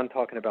one, we're done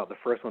talking about the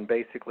first one.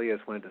 Basically, I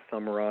just wanted to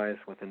summarize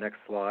with the next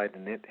slide,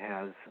 and it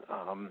has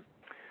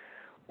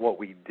what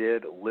we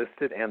did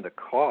listed and the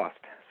cost,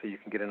 so you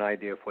can get an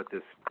idea of what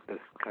this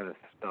kind of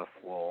stuff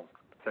will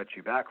set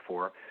you back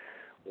for.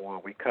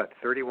 Well, we cut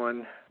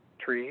 31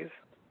 trees,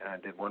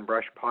 did one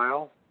brush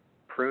pile,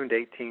 pruned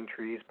 18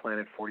 trees,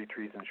 planted 40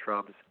 trees and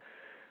shrubs,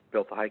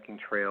 built a hiking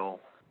trail,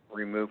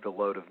 removed a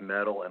load of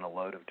metal and a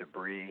load of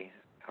debris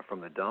from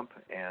the dump,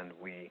 and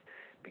we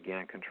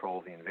began control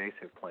of the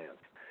invasive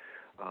plants.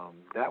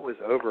 That was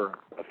over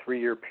a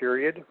 3-year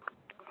period,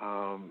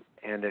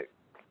 and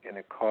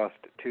it cost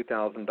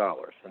 $2,000,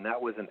 and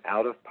that was an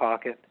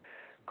out-of-pocket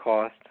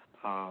cost.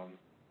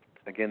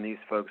 Again, these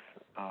folks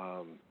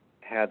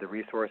had the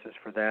resources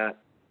for that,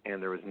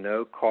 and there was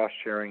no cost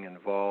sharing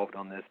involved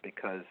on this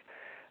because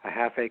a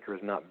half acre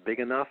is not big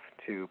enough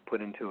to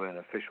put into an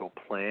official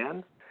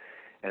plan,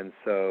 and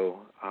so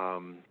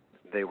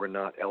they were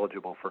not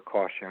eligible for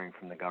cost sharing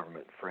from the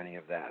government for any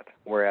of that.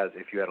 Whereas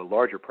if you had a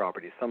larger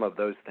property, some of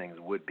those things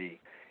would be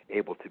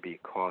able to be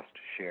cost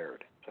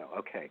shared. So,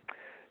 okay,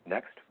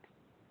 next.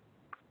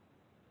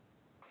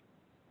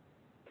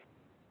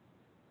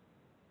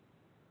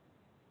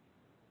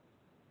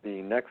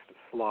 The next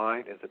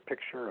slide is a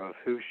picture of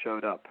who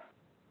showed up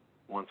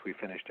once we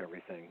finished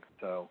everything.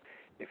 So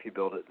if you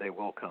build it, they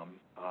will come.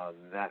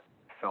 That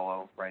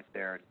fellow right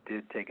there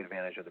did take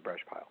advantage of the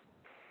brush pile.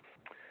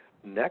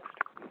 Next.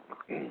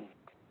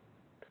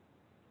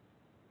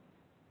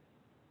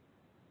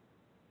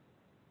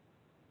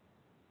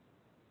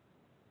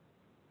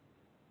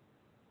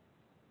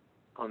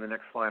 On the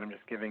next slide, I'm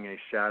just giving a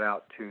shout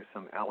out to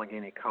some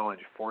Allegheny College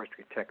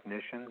forestry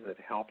technicians that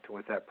helped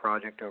with that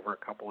project over a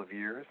couple of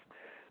years.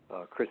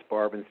 Chris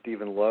Barb and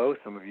Stephen Lowe.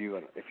 Some of you,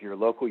 if you're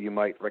local, you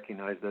might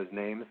recognize those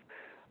names.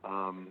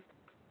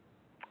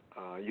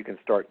 You can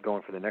start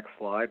going for the next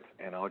slide,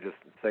 and I'll just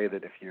say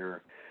that if you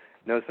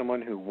know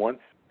someone who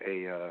wants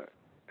a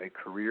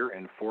career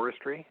in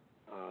forestry,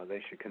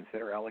 they should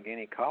consider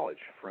Allegheny College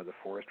for the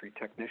forestry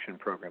technician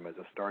program as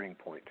a starting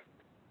point.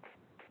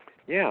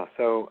 Yeah,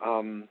 so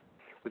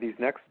with these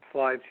next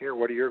slides here,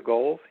 what are your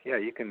goals? Yeah,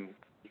 you can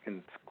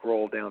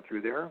scroll down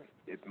through there.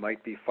 It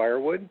might be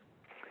firewood,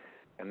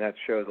 and that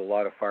shows a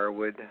lot of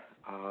firewood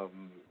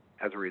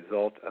as a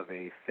result of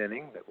a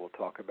thinning that we'll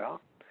talk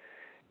about.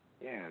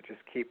 Yeah, just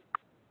keep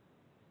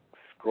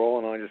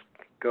scrolling on. Just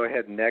go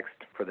ahead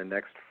next for the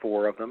next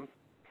 4 of them.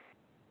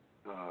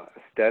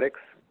 Aesthetics,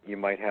 you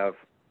might have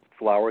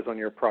flowers on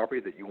your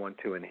property that you want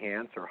to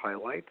enhance or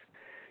highlight.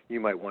 You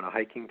might want a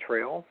hiking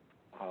trail.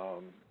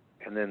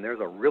 And then there's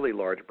a really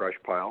large brush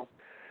pile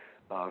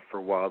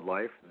for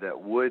wildlife that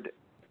would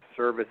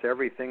service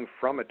everything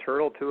from a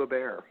turtle to a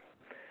bear.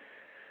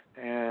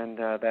 And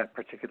that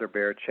particular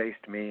bear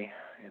chased me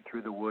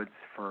through the woods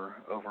for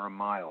over a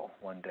mile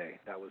one day.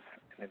 That was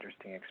an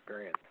interesting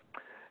experience.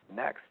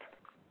 Next.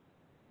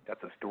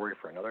 That's a story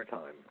for another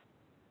time.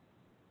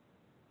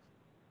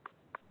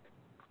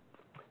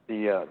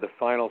 the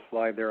final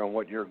slide there on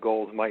what your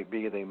goals might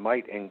be, they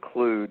might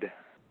include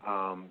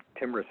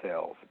timber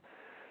sales.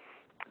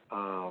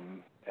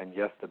 And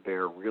yes, the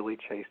bear really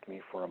chased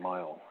me for a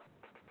mile.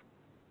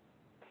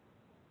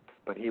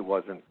 But he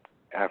wasn't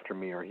after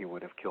me, or he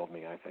would have killed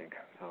me, I think.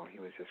 So he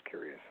was just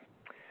curious.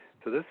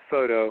 So this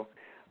photo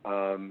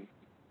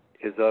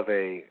is of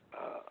a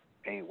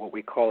what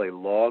we call a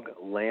log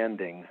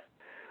landing,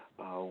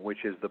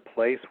 which is the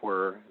place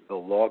where the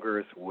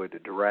loggers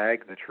would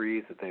drag the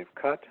trees that they've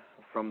cut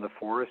from the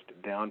forest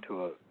down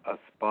to a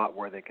spot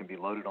where they can be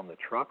loaded on the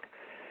truck.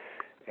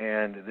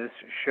 And this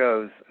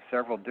shows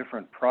several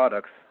different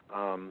products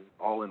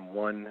all in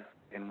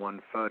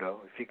one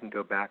photo. If you can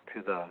go back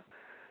to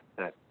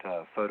that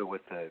photo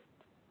with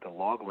the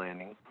log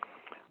landing,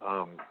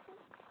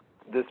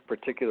 this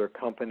particular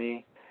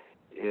company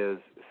is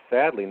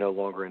sadly no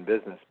longer in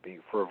business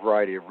for a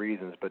variety of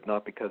reasons, but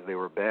not because they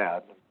were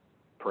bad.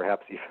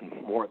 Perhaps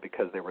even more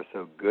because they were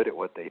so good at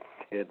what they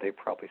did. They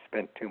probably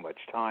spent too much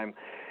time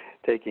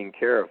taking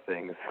care of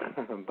things.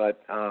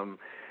 But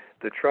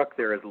the truck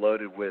there is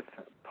loaded with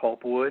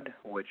pulpwood,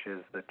 which is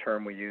the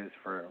term we use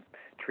for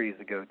trees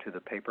that go to the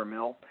paper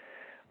mill.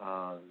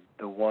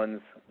 The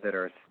ones that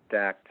are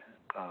stacked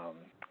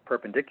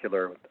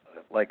perpendicular,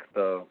 like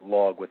the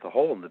log with the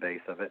hole in the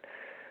base of it,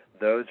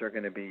 those are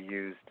going to be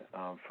used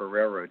for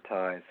railroad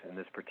ties in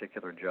this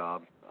particular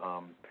job.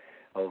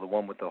 Although the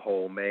one with the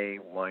hole may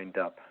have wound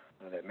up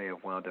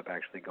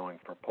actually going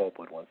for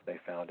pulpwood once they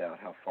found out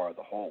how far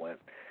the hole went.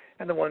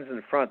 And the ones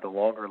in front, the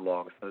longer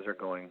logs, those are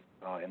going,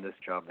 in this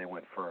job, they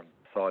went for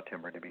saw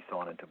timber to be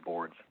sawn into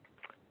boards.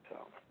 So,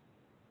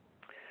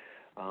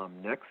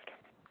 next.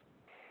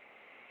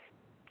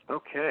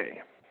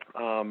 Okay.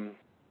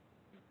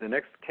 The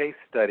next case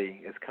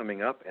study is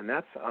coming up, and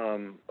that's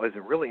was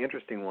a really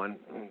interesting one.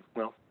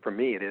 Well, for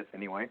me it is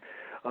anyway.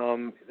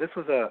 This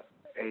was a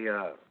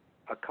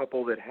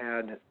couple that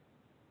had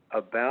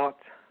about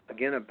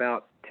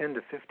 10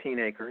 to 15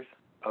 acres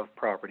of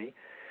property,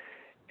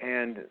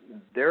 and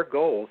their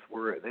goals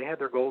were, they had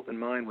their goals in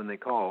mind when they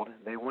called.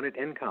 They wanted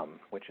income,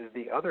 which is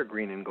the other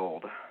green and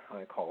gold,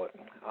 I call it.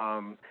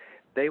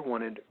 They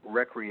wanted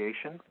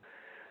recreation,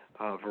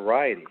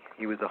 variety.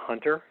 He was a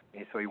hunter,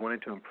 so he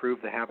wanted to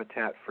improve the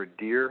habitat for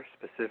deer,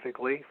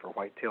 specifically for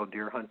white-tailed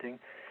deer hunting.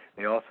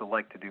 They also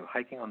liked to do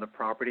hiking on the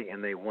property,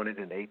 and they wanted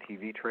an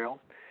ATV trail.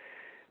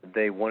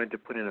 They wanted to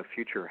put in a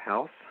future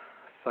house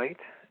site,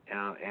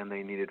 and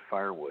they needed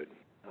firewood.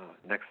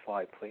 Next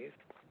slide, please.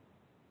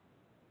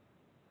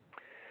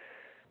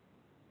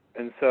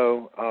 And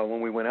so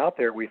when we went out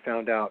there, we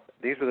found out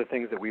these were the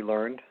things that we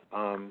learned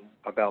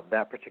about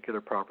that particular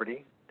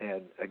property. They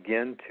had,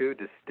 again, 2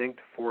 distinct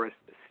forest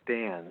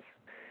stands.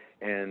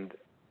 And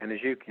as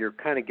you're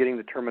kind of getting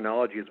the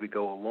terminology as we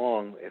go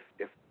along,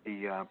 if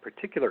the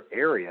particular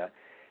area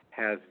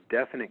has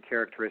definite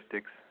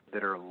characteristics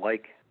that are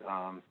alike,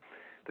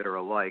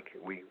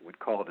 we would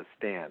call it a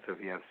stand. So if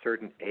you have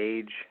certain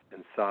age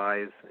and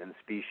size and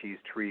species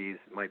trees,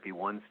 it might be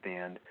one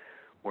stand,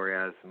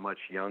 whereas much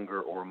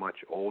younger or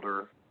much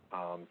older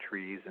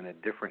trees in a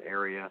different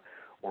area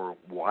or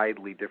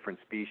widely different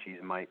species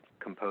might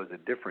compose a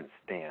different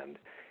stand.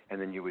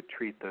 And then you would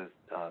treat those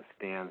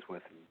stands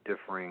with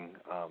differing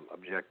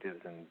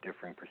objectives and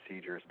differing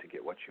procedures to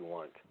get what you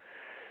want.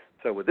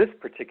 So with this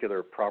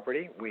particular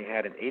property, we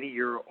had an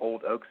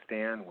 80-year-old oak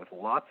stand with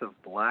lots of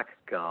black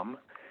gum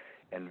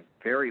and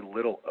very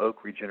little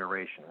oak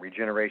regeneration.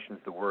 Regeneration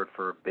is the word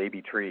for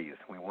baby trees.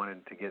 We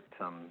wanted to get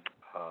some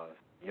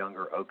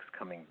younger oaks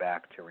coming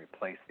back to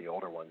replace the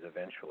older ones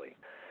eventually.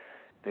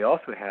 They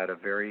also had a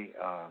very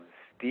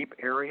steep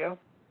area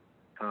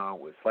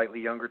with slightly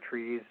younger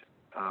trees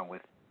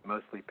with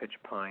mostly pitch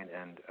pine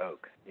and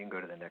oak. You can go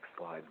to the next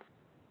slide.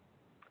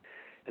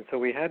 And so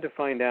we had to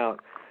find out,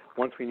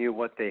 once we knew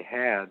what they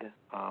had,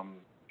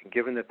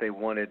 given that they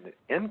wanted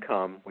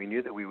income, we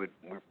knew that we were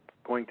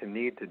going to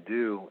need to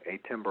do a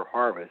timber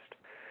harvest.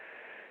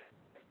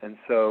 And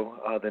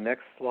so the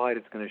next slide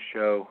is going to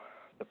show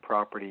the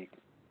property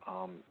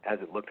as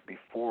it looked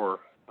before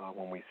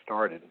when we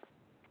started.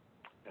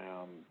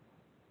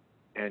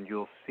 And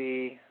you'll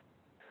see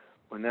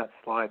when that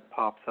slide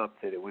pops up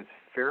that it was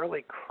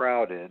fairly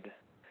crowded.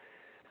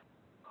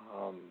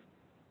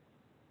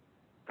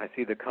 I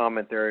see the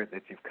comment there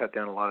that you've cut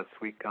down a lot of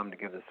sweet gum to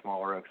give the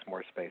smaller oaks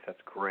more space.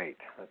 That's great.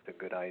 That's a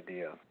good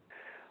idea.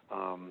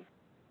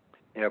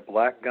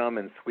 Black gum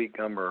and sweet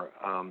gum are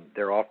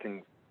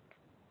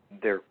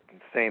they're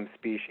same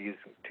species,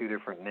 2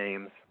 different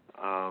names,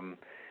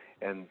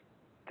 and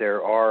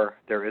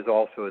there is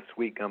also a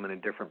sweet gum in a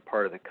different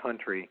part of the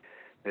country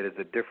that is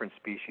a different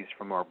species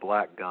from our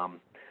black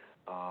gum,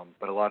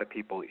 but a lot of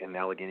people in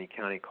Allegheny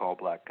County call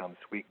black gum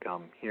sweet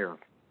gum here.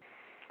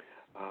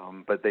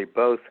 But they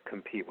both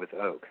compete with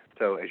oak.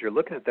 So as you're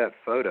looking at that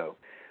photo,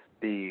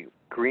 the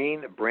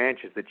green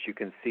branches that you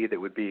can see that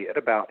would be at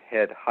about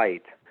head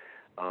height,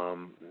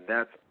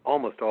 that's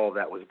almost all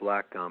that was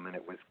black gum, and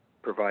it was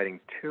providing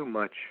too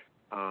much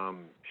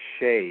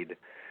shade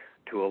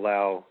to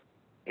allow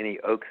any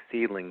oak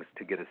seedlings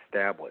to get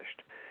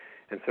established.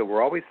 And so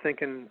we're always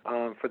thinking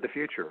for the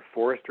future.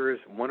 Foresters,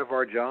 one of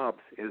our jobs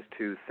is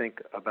to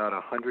think about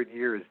 100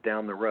 years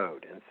down the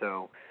road. And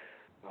so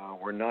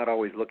we're not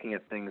always looking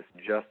at things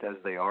just as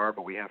they are,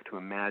 but we have to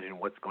imagine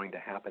what's going to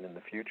happen in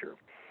the future.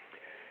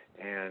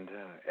 And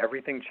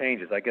everything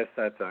changes. I guess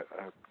that's a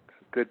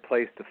good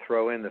place to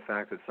throw in the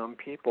fact that some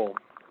people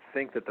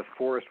think that the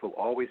forest will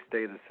always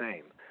stay the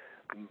same,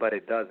 but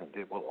it doesn't.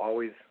 It'll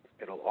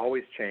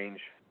always change,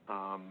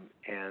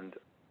 and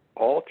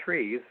all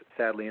trees,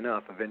 sadly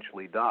enough,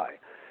 eventually die.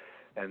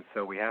 And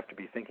so we have to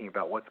be thinking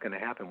about what's going to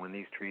happen when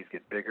these trees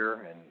get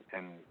bigger,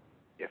 and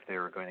if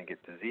they're going to get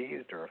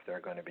diseased or if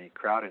they're going to be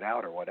crowded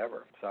out or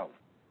whatever. So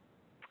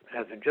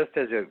just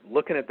as you're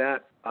looking at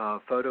that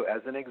photo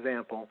as an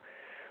example,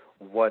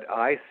 what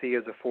I see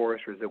as a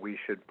forester is that we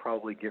should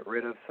probably get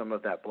rid of some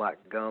of that black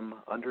gum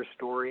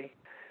understory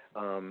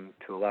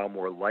to allow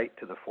more light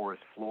to the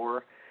forest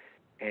floor,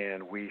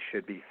 and we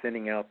should be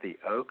thinning out the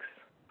oaks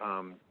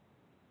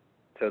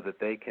so that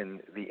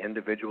the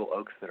individual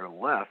oaks that are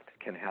left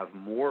can have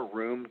more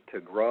room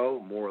to grow,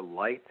 more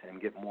light, and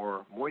get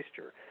more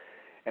moisture.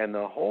 And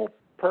the whole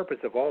purpose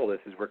of all this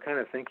is we're kind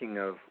of thinking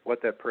of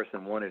what that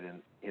person wanted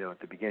at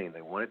the beginning.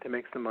 They wanted to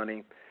make some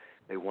money.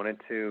 They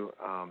wanted to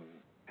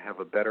have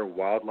a better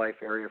wildlife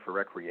area for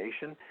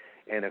recreation.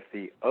 And if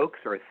the oaks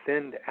are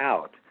thinned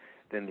out,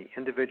 then the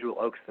individual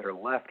oaks that are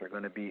left are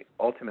going to be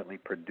ultimately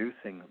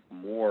producing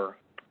more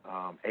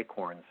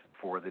acorns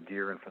for the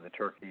deer and for the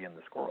turkey and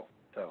the squirrel.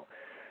 So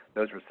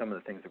those were some of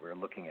the things that we were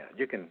looking at.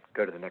 You can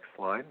go to the next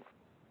slide.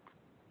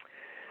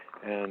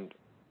 And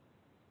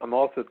I'm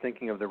also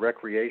thinking of the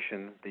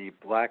recreation. The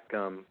black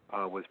gum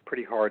was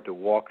pretty hard to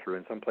walk through.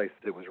 In some places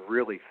it was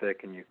really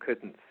thick and you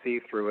couldn't see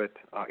through it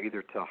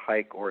either to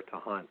hike or to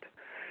hunt.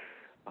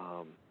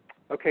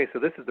 Okay, so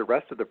this is the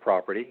rest of the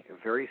property.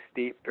 Very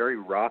steep, very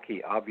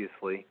rocky,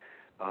 obviously.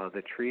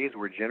 The trees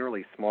were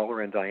generally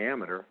smaller in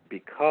diameter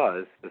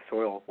because the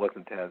soil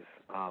wasn't as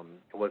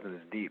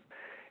deep.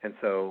 And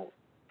so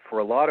for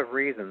a lot of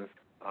reasons,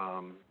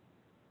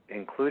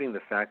 including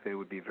the fact that it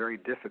would be very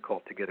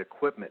difficult to get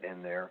equipment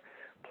in there,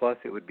 plus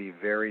it would be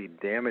very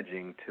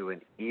damaging to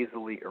an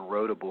easily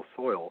erodible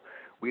soil,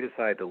 we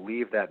decided to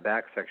leave that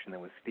back section that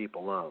was steep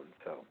alone.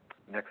 So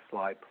next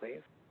slide,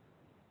 please.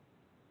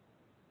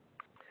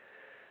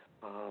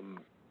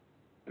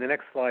 The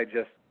next slide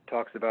just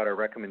talks about our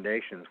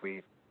recommendations.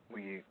 We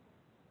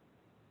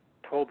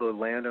told the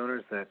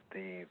landowners that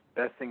the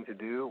best thing to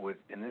do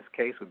in this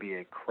case would be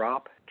a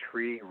crop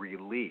tree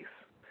release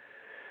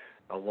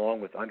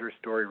along with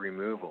understory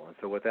removal. And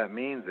so what that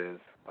means is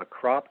a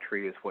crop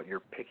tree is what you're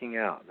picking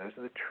out. Those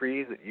are the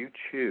trees that you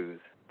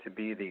choose to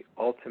be the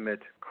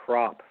ultimate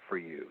crop for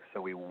you. So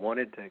we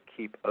wanted to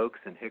keep oaks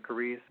and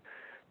hickories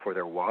for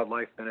their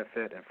wildlife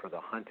benefit and for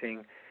the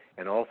hunting,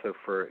 and also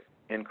for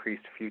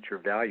increased future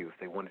value if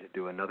they wanted to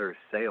do another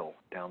sale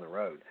down the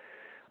road.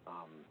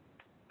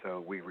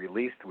 So we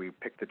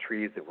picked the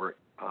trees that were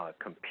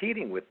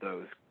competing with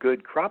those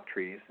good crop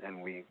trees,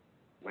 and we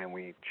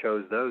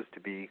chose those to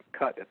be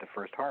cut at the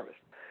first harvest.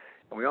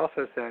 And we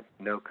also said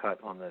no cut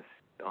on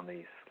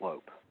the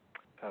slope.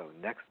 So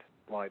next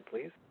slide,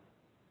 please.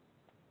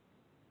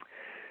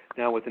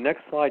 Now with the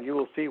next slide, you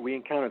will see we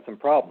encountered some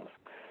problems.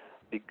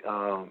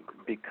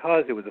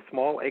 Because it was a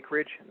small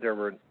acreage, there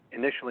were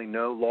initially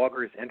no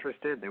loggers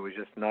interested. There was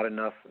just not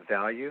enough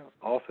value.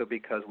 Also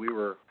because we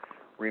were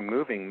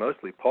removing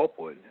mostly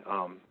pulpwood.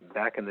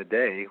 Back in the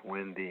day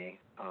when the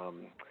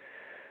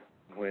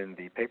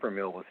paper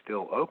mill was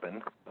still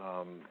open,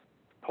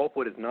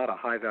 pulpwood is not a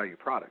high-value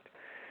product.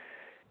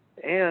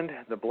 And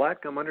the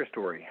black gum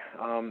understory.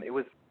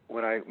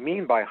 What I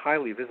mean by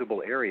highly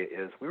visible area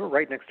is we were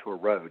right next to a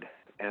road.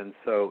 And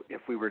so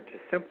if we were to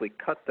simply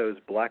cut those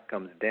black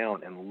gums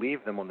down and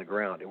leave them on the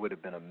ground, it would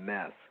have been a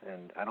mess,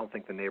 and I don't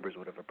think the neighbors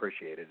would have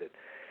appreciated it.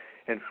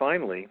 And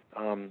finally,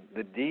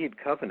 the deed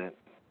covenant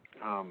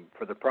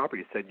for the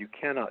property said you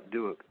cannot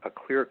do a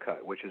clear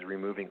cut, which is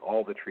removing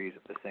all the trees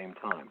at the same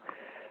time.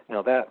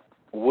 Now that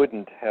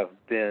wouldn't have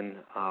been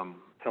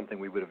something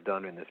we would have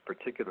done in this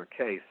particular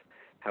case.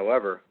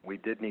 However, we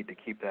did need to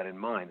keep that in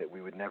mind, that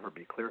we would never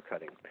be clear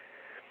cutting.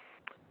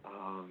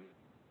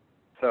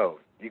 So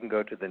you can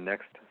go to the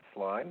next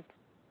slide.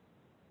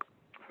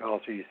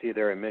 Also, you see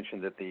there I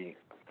mentioned that the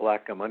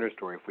black gum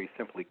understory, if we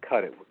simply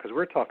cut it, because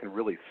we're talking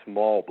really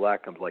small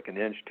black gums, like 1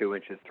 inch, 2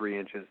 inches, 3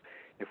 inches.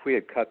 If we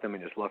had cut them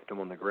and just left them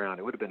on the ground,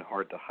 it would have been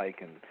hard to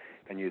hike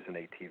and use an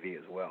ATV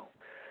as well.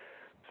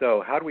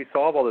 So how do we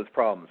solve all those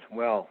problems?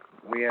 Well,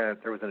 there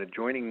was an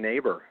adjoining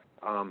neighbor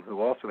who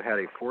also had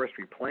a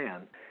forestry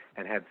plan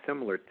and had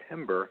similar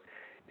timber,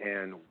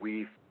 and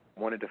we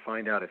wanted to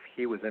find out if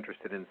he was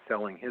interested in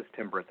selling his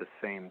timber at the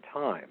same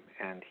time,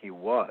 and he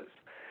was.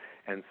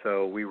 And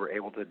so we were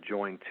able to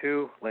join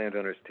two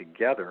landowners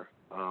together,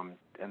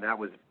 and that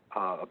was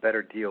a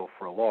better deal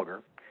for a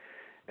logger.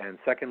 And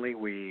secondly,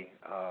 we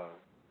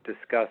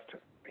discussed,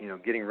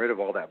 getting rid of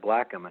all that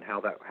black gum and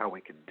how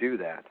we could do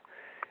that.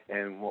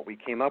 And what we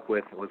came up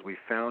with was we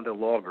found a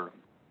logger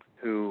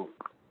who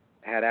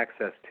had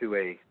access to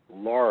a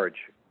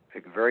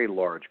very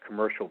large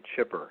commercial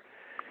chipper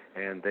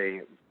and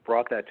they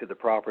brought that to the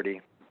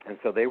property, and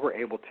so they were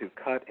able to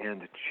cut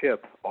and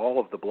chip all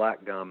of the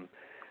black gum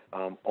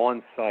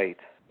on site,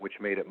 which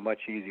made it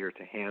much easier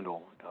to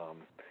handle,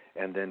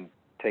 and then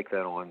take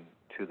that on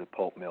to the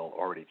pulp mill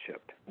already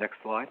chipped. Next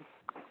slide.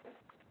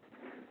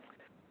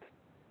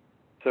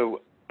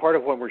 So part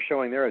of what we're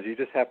showing there is you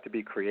just have to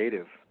be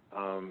creative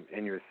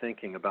in your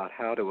thinking about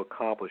how to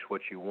accomplish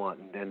what you want,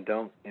 and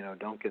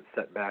don't get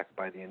set back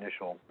by the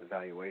initial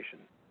evaluation.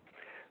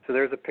 So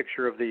there's a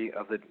picture of the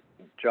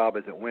job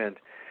as it went.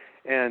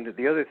 And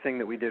the other thing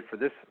that we did for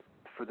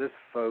these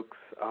folks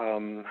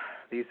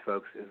is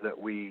that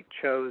we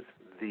chose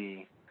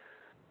the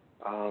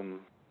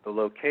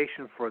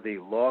location for the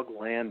log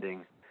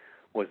landing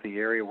was the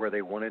area where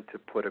they wanted to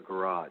put a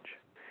garage.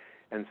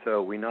 And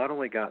so we not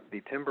only got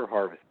the timber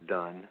harvest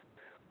done,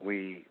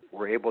 we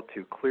were able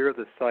to clear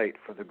the site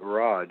for the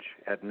garage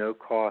at no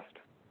cost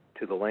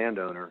to the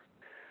landowner.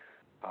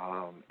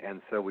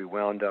 And so we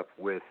wound up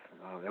with,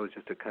 that was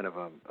just a kind of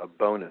a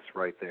bonus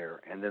right there.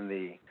 And then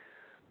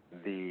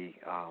the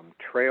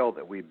trail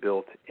that we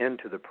built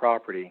into the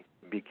property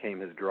became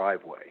his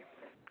driveway.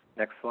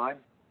 Next slide.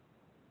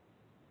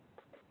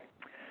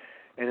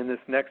 And in this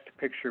next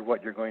picture,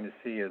 what you're going to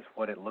see is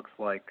what it looks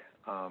like,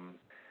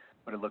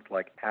 what it looked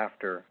like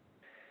after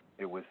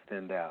it was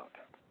thinned out.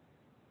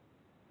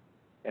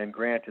 And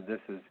granted,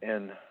 this is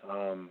in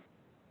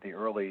the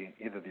early,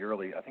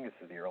 I think this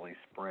is the early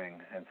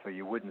spring, and so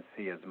you wouldn't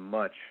see as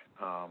much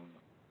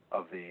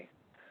of the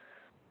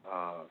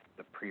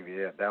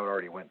previous. That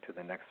already went to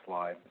the next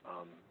slide,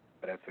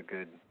 but that's a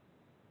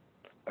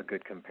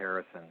good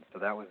comparison. So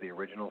that was the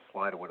original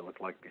slide of what it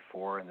looked like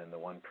before, and then the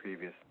one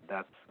previous,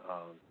 that's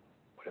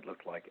what it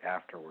looked like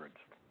afterwards.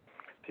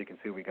 So you can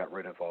see we got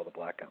rid of all the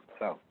black gum.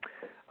 So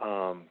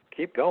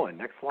keep going.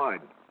 Next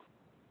slide.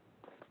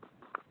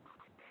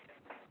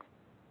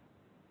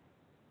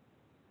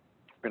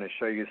 We're going to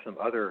show you some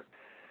other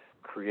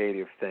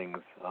creative things.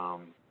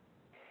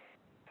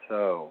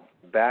 So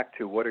back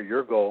to what are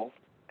your goals?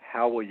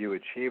 How will you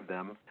achieve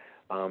them?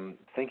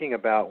 Thinking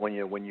about when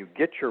you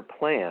get your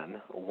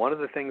plan, one of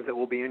the things that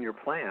will be in your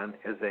plan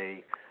is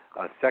a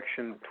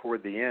section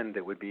toward the end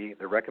that would be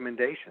the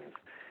recommendations.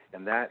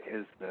 And that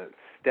is the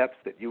steps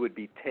that you would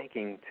be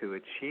taking to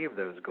achieve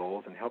those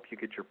goals and help you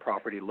get your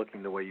property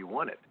looking the way you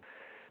want it.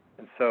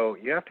 And so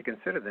you have to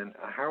consider then,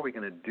 how are we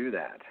going to do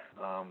that?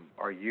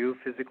 Are you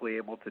physically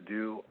able to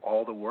do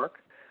all the work?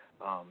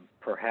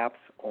 Perhaps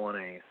on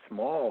a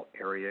small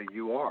area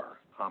you are,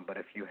 but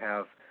if you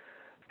have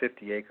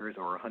 50 acres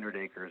or 100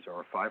 acres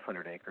or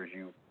 500 acres,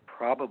 you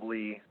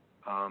probably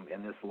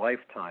in this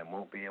lifetime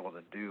won't be able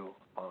to do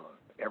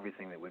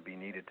everything that would be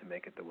needed to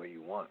make it the way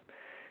you want.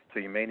 So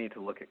you may need to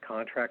look at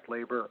contract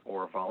labor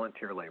or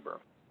volunteer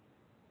labor.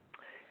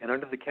 And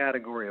under the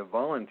category of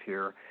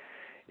volunteer,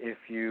 if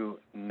you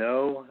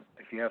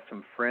have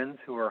some friends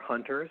who are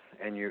hunters,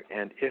 and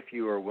if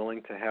you are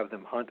willing to have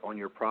them hunt on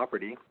your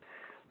property,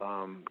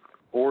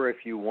 or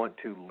if you want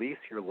to lease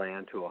your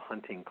land to a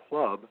hunting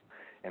club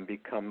and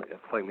become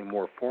a slightly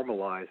more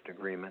formalized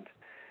agreement,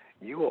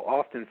 you will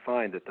often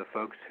find that the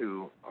folks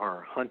who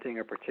are hunting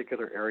a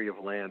particular area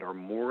of land are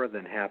more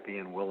than happy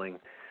and willing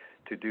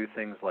to do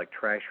things like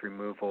trash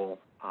removal,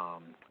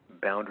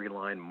 boundary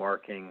line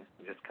marking,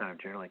 just kind of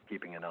generally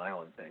keeping an eye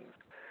on things.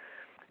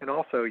 And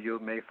also you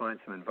may find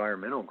some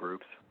environmental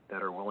groups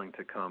that are willing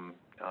to come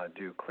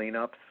do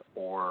cleanups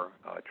or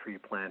tree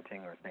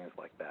planting or things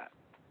like that.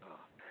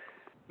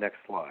 Next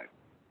slide.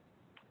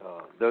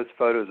 Those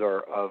photos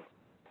are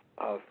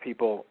of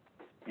people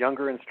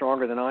younger and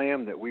stronger than I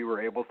am that we were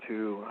able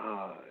to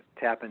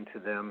tap into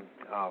them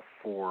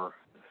for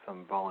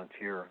some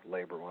volunteer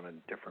labor on a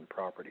different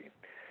property.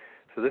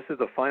 So this is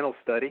the final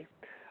study.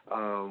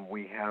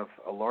 We have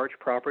a large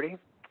property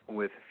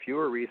with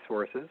fewer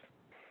resources,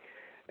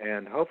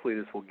 and hopefully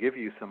this will give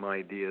you some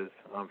ideas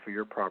for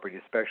your property,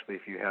 especially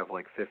if you have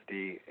like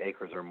 50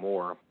 acres or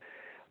more.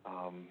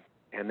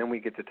 And then we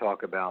get to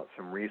talk about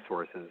some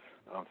resources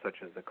such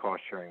as the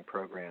cost-sharing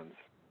programs.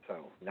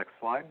 So next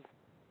slide.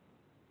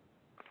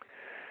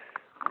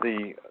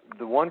 The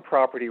one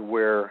property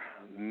where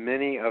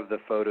many of the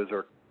photos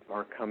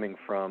are coming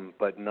from,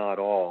 but not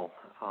all,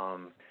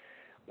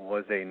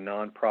 was a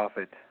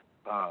nonprofit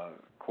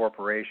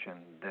corporation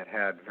that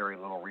had very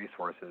little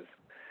resources.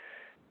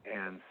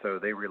 And so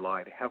they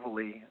relied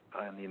heavily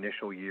in the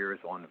initial years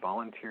on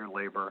volunteer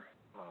labor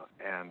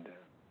and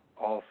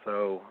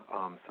also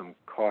some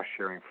cost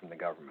sharing from the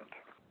government.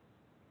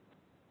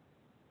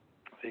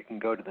 So you can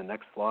go to the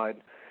next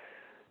slide.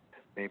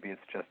 Maybe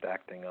it's just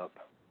acting up.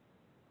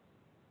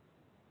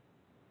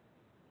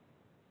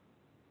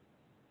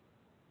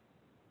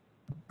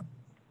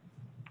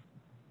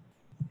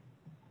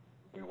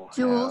 We will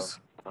Jules?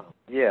 have,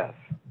 yes.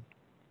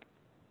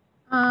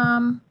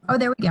 Oh,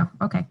 there we go.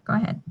 Okay, go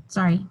ahead.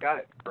 Sorry. Got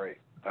it. Great.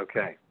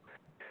 Okay.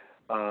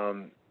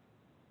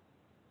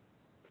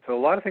 So a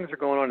lot of things are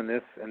going on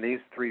in these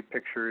three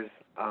pictures.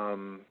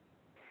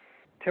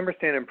 Timber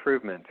stand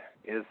improvement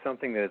is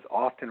something that is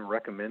often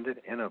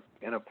recommended in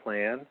a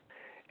plan,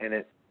 and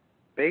it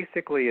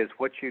basically is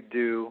what you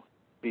do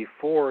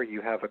before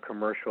you have a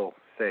commercial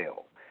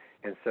sale.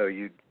 And so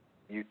you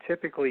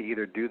typically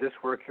either do this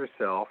work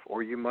yourself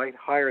or you might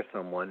hire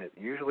someone.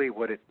 Usually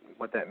what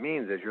that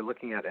means is you're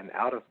looking at an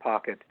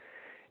out-of-pocket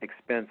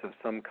expense of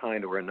some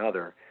kind or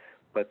another,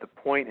 but the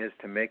point is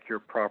to make your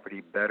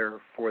property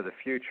better for the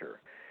future.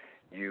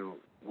 You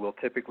will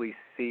typically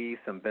see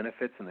some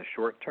benefits in the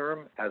short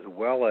term as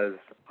well as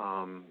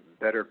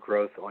better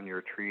growth on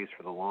your trees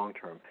for the long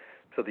term.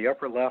 So the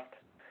upper left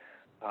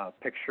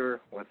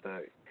picture with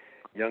the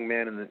young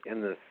man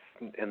in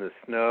the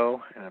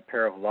snow and a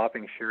pair of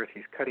lopping shears,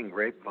 he's cutting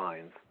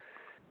grapevines.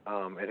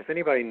 And if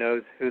anybody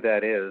knows who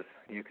that is,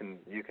 you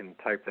can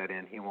type that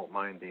in. He won't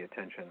mind the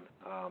attention.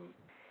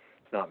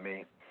 It's not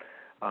me.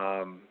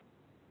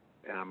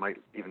 And I might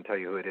even tell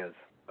you who it is,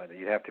 but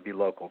you'd have to be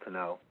local to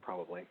know,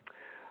 probably.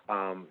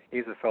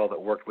 He's a fellow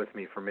that worked with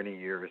me for many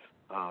years.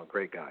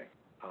 Great guy.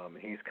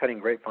 He's cutting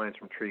grapevines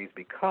from trees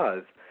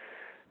because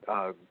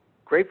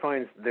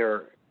grapevines,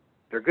 they're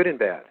good and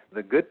bad.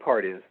 The good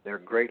part is they're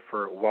great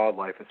for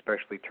wildlife,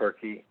 especially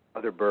turkey,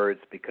 other birds,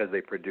 because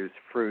they produce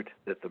fruit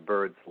that the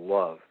birds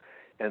love.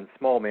 And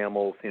small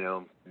mammals,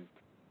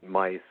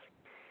 mice,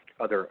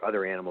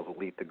 other animals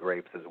will eat the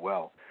grapes as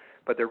well.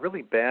 But they're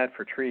really bad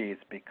for trees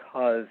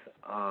because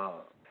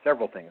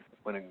several things.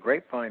 When a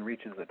grapevine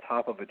reaches the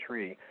top of a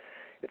tree,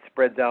 it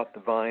spreads out the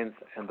vines,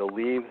 and the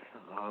leaves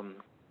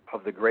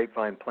of the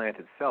grapevine plant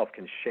itself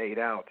can shade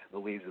out the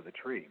leaves of the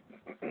tree.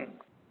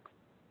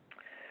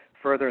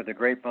 Further, the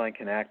grapevine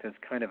can act as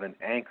kind of an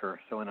anchor,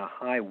 so in a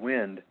high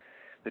wind,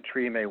 the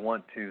tree may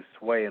want to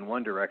sway in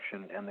one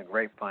direction, and the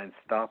grapevine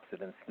stops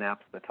it and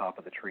snaps the top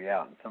of the tree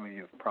out. And some of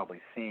you have probably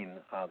seen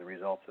the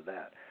results of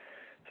that.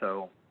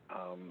 So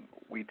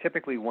we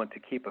typically want to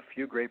keep a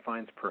few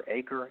grapevines per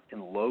acre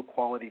in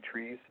low-quality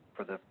trees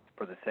for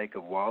the sake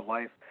of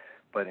wildlife.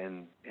 But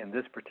in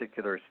this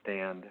particular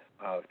stand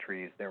of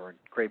trees, there were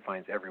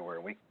grapevines everywhere.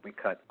 We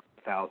cut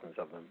thousands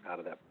of them out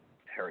of that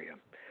area.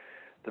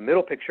 The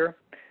middle picture,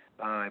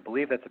 I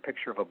believe that's a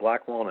picture of a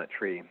black walnut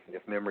tree,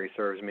 if memory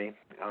serves me.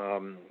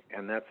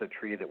 And that's a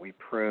tree that we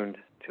pruned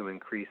to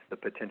increase the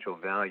potential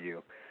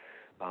value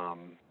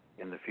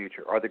in the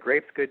future. Are the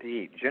grapes good to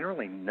eat?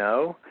 Generally,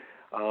 no.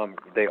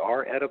 They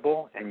are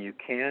edible, and you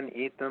can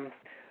eat them.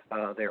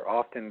 They're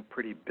often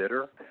pretty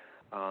bitter,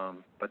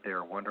 but they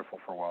are wonderful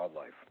for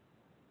wildlife.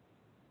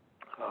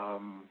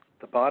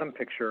 The bottom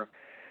picture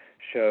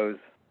shows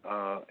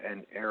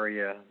an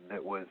area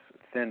that was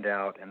thinned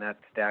out, and that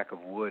stack of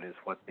wood is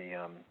what they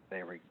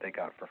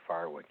got for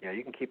firewood. Yeah,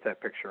 you can keep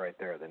that picture right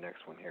there, the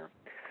next one here.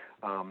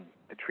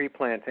 The tree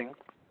planting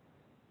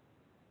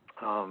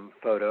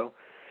photo.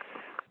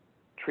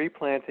 Tree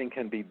planting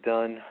can be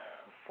done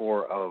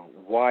for a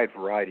wide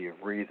variety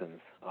of reasons.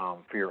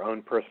 For your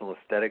own personal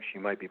aesthetics,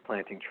 you might be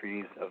planting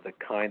trees of the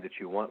kind that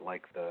you want,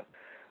 like the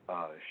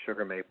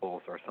sugar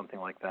maples or something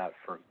like that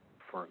for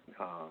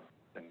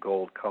the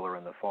gold color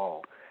in the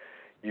fall.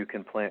 You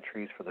can plant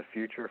trees for the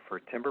future for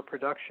timber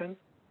production.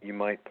 You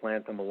might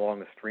plant them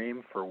along a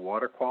stream for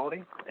water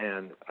quality.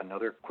 And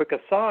another quick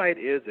aside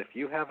is if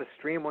you have a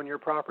stream on your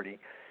property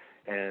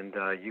and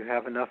you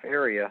have enough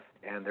area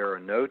and there are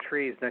no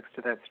trees next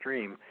to that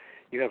stream,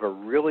 you have a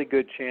really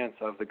good chance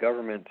of the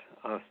government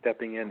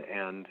stepping in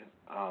and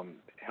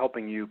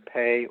helping you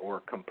pay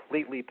or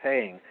completely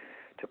paying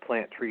to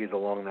plant trees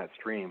along that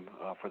stream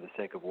for the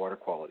sake of water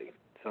quality.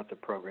 So that's a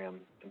program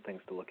and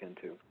things to look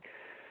into.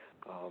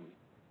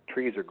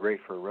 Trees are great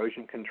for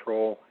erosion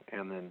control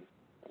and then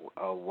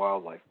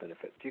wildlife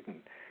benefits. You can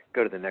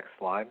go to the next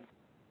slide.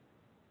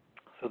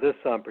 So this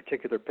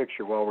particular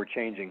picture, while we're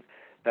changing,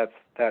 that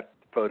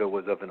photo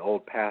was of an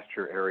old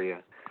pasture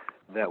area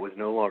that was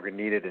no longer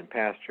needed in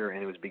pasture,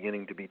 and it was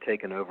beginning to be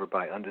taken over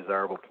by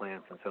undesirable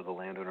plants, and so the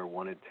landowner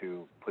wanted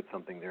to put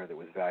something there that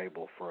was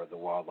valuable for the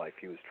wildlife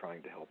he was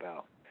trying to help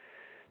out.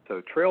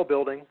 So trail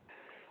building.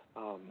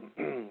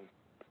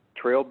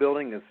 Trail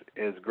building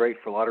is great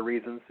for a lot of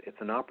reasons. It's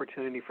an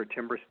opportunity for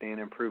timber stand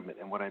improvement,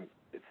 and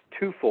it's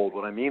twofold.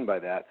 What I mean by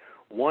that,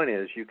 one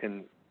is you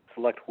can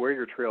select where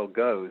your trail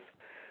goes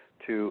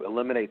to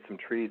eliminate some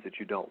trees that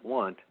you don't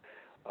want,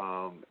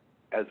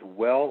 as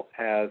well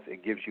as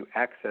it gives you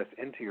access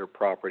into your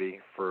property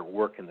for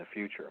work in the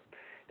future.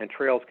 And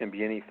trails can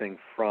be anything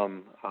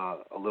from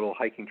a little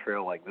hiking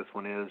trail like this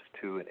one is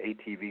to an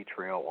ATV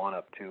trail on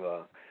up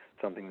to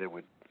something that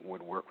would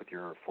work with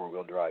your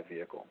four-wheel drive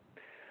vehicle.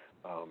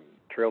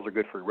 Trails are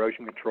good for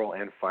erosion control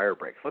and fire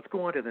breaks. Let's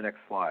go on to the next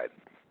slide.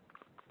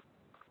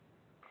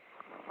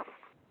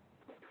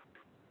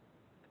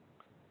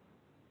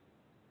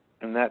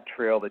 And that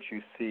trail that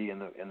you see in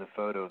the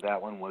photo,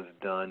 that one was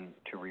done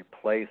to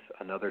replace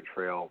another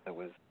trail that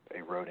was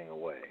eroding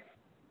away.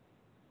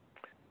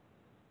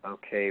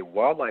 Okay,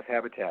 wildlife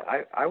habitat.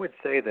 I would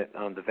say that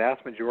the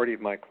vast majority of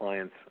my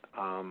clients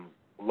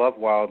love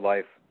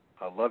wildlife,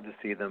 love to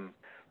see them.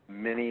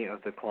 Many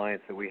of the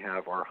clients that we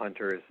have are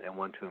hunters and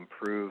want to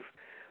improve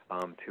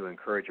to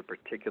encourage a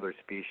particular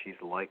species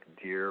like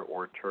deer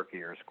or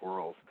turkey or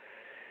squirrels.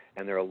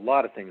 And there are a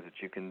lot of things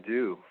that you can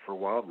do for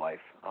wildlife,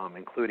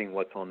 including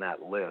what's on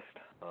that list,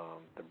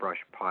 the brush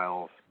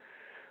piles,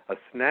 A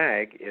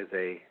snag is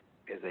a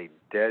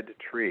dead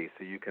tree,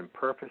 so you can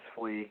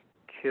purposefully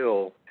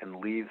kill and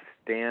leave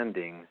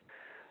standing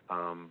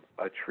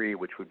a tree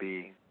which would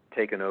be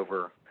taken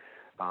over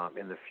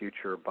in the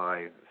future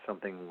by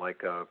something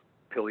like a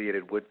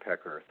pileated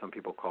woodpecker. Some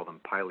people call them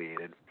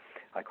pileated.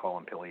 I call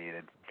them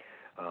pileated.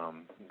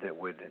 That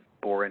would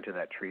bore into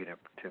that tree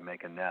to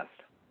make a nest.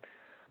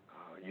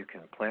 You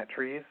can plant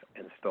trees,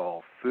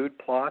 install food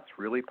plots,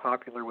 really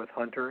popular with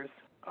hunters,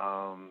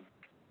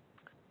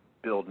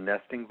 build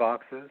nesting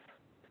boxes,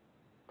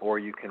 or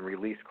you can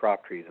release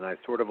crop trees. And I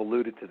sort of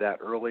alluded to that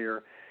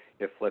earlier.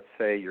 If, let's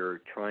say,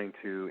 you're trying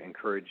to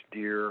encourage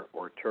deer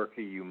or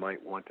turkey, you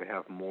might want to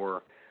have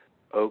more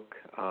oak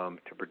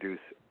to produce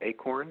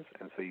acorns,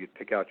 and so you'd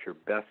pick out your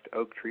best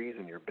oak trees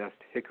and your best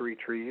hickory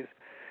trees,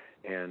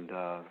 and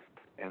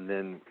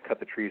then cut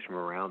the trees from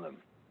around them.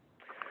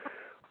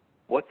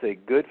 What's a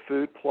good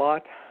food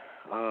plot?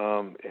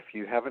 If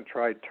you haven't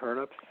tried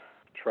turnips,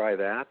 try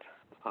that.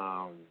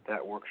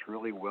 That works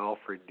really well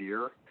for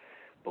deer.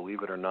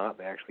 Believe it or not,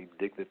 they actually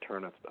dig the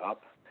turnips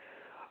up.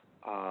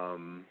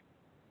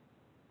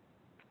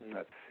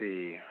 Let's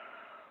see.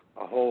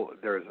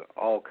 There's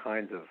all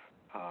kinds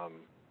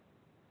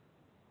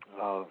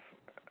of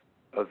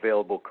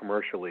available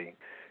commercially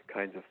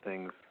kinds of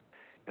things.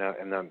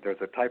 And then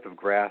there's a type of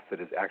grass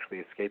that is actually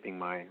escaping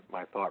my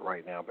thought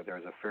right now, but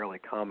there's a fairly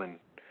common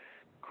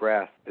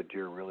grass that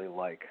deer really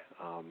like.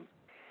 So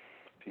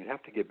you'd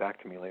have to get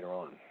back to me later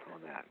on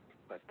that.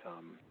 But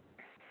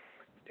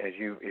if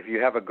you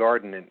have a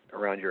garden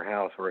around your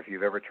house, or if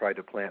you've ever tried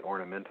to plant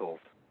ornamentals,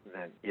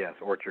 then yes,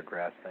 orchard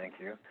grass, thank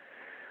you.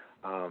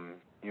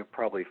 You'll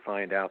probably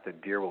find out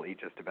that deer will eat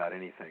just about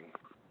anything.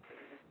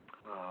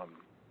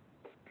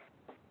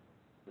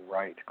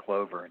 Right,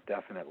 clover,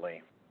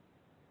 definitely.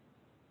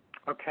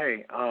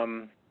 Okay,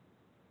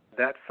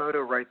 that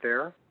photo right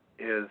there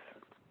is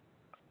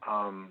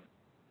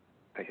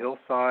a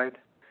hillside.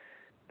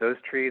 Those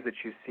trees that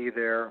you see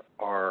there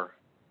are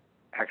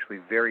actually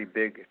very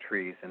big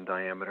trees in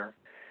diameter.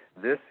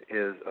 This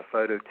is a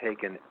photo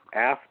taken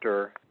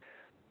after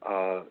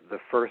the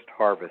first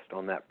harvest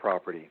on that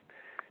property.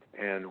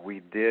 And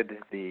we did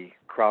the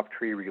crop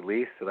tree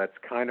release, so that's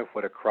kind of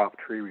what a crop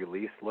tree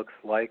release looks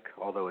like,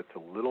 although it's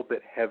a little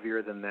bit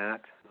heavier than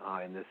that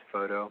in this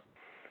photo.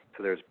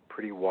 So there's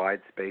pretty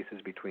wide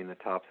spaces between the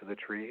tops of the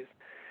trees.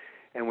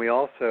 And we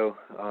also,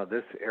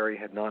 this area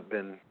had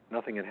nothing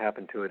had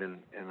happened to it in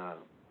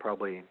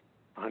probably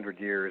 100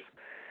 years,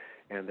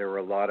 and there were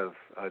a lot of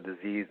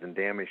diseased and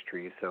damaged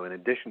trees. So in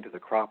addition to the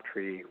crop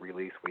tree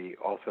release, we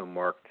also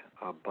marked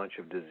a bunch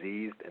of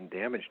diseased and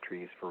damaged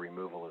trees for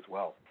removal as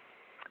well.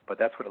 But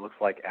that's what it looks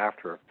like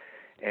after.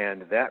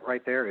 And that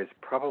right there is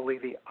probably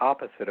the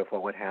opposite of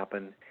what would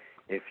happen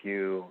if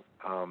you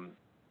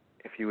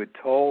had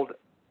told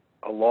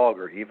a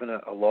logger, even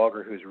a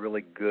logger who's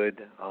really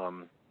good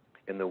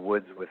in the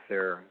woods with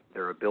their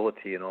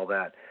ability and all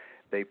that,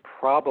 they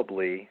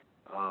probably,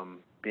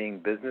 being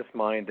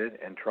business-minded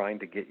and trying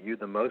to get you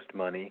the most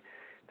money,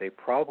 they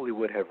probably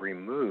would have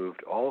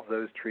removed all of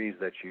those trees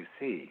that you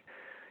see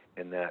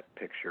in that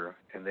picture,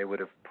 and they would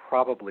have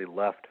probably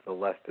left the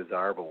less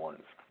desirable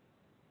ones.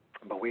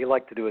 But we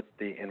like to do it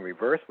in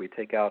reverse. We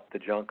take out the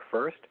junk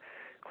first,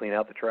 clean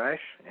out the trash,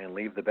 and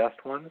leave the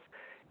best ones.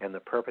 And the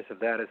purpose of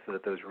that is so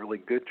that those really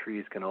good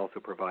trees can also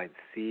provide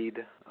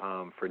seed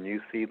for new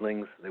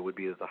seedlings that would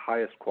be of the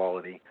highest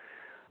quality.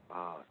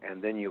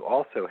 And then you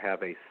also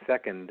have a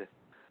second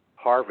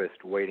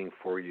harvest waiting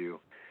for you.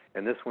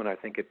 And this one, I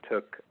think it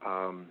took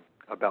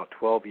about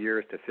 12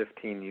 years to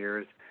 15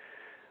 years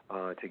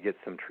to get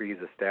some trees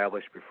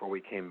established before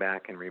we came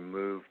back and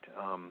removed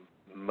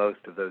most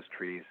of those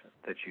trees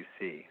that you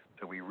see.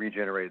 So we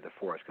regenerated the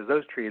forest, because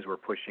those trees were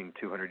pushing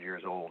 200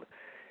 years old,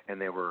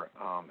 and they were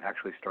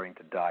actually starting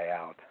to die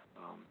out.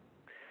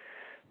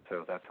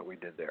 So that's what we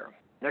did there.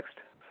 Next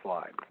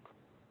slide.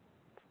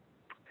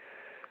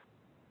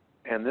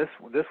 And this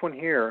one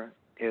here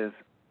is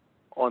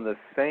on the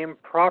same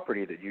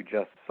property that you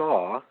just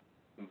saw,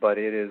 but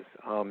it is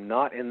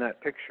not in that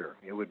picture.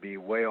 It would be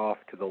way off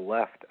to the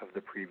left of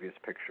the previous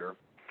picture.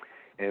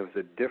 And it was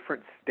a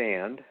different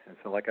stand. And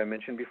so like I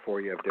mentioned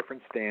before, you have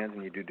different stands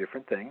and you do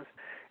different things.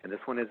 And this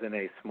one is in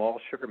a small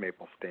sugar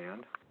maple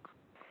stand.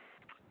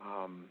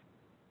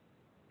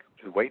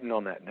 Just waiting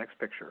on that next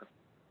picture.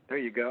 There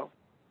you go.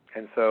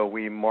 And so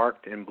we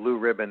marked in blue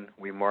ribbon,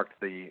 we marked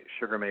the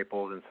sugar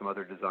maples and some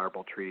other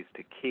desirable trees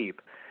to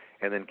keep,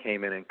 and then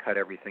came in and cut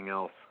everything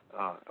else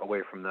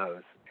away from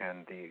those.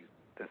 And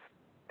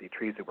the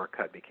trees that were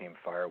cut became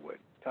firewood.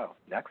 So,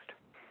 next.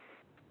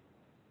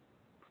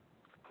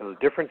 So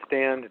different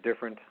stand,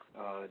 different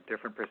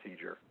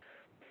procedure.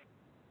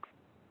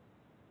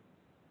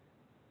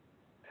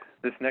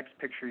 This next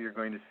picture, you're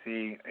going to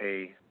see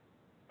a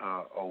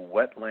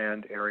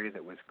wetland area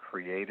that was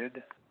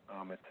created.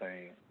 It's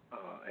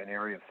an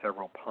area of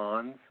several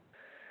ponds,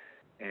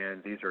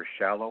 and these are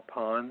shallow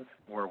ponds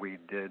where we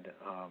did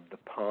the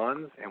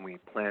ponds, and we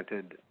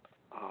planted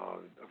a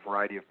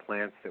variety of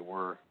plants that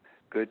were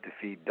good to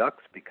feed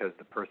ducks because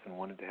the person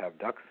wanted to have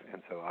ducks,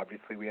 and so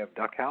obviously we have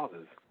duck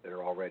houses that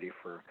are all ready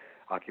for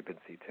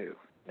occupancy too.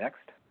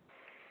 Next.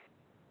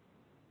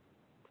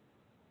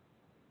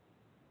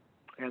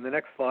 And the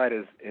next slide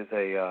is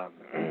a, a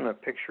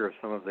picture of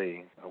some of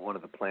the one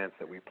of the plants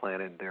that we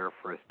planted there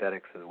for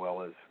aesthetics as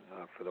well as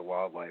for the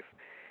wildlife.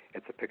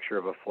 It's a picture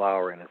of a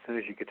flower, and as soon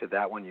as you get to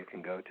that one, you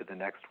can go to the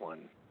next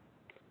one.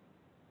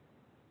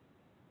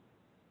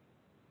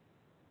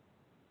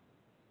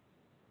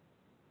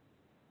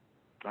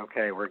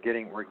 Okay, we're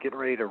getting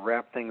ready to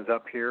wrap things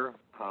up here.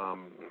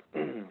 I'm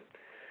going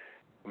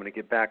to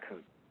get back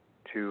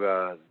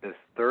to this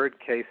third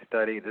case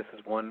study. This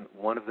is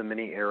one of the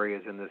many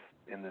areas in this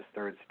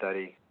third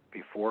study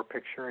before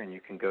picture, and you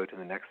can go to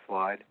the next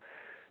slide.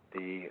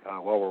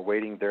 While we're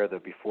waiting there, the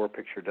before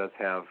picture does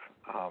have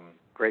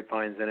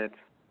grapevines in it.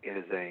 It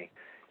is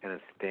in a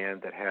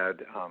stand that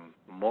had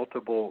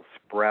multiple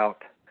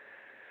sprout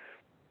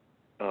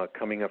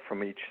coming up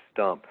from each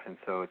stump, and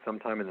so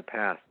sometime in the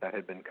past that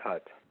had been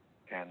cut,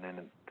 and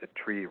then the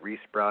tree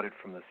resprouted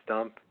from the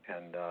stump,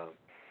 and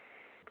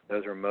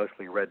those are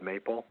mostly red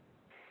maple,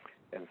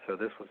 and so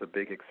this was a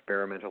big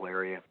experimental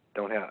area.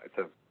 It's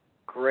a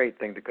great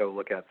thing to go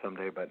look at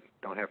someday, but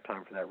don't have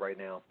time for that right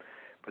now.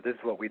 But this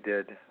is what we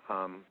did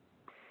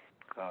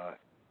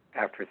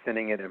after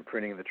thinning it and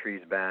pruning the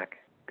trees back.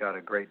 Got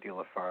a great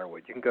deal of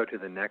firewood. You can go to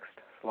the next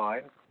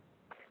slide.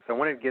 So I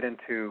wanted to get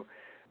into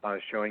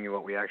showing you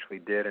what we actually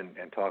did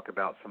and talk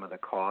about some of the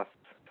costs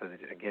so that,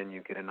 again,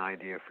 you get an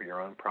idea for your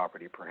own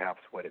property,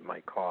 perhaps what it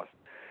might cost.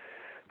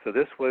 So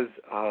this is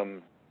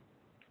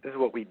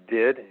what we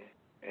did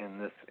in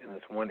this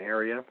one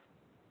area.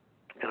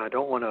 And I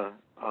don't want to,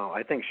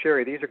 I think,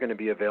 Sherry, these are going to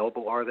be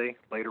available, are they,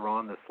 later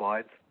on, the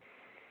slides?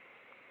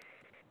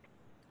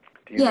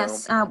 Do you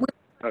Yes, know? we'll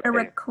put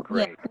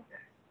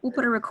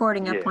a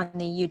recording up on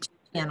the YouTube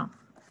channel.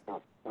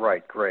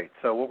 Right, great.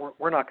 So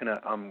we're not going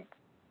to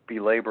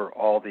belabor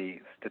all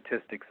the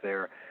statistics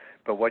there,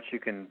 but what you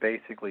can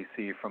basically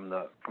see from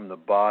the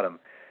bottom,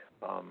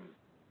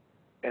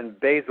 and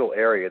basal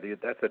area,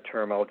 that's a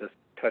term, I'll just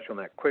touch on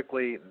that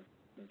quickly.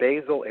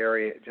 Basal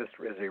area just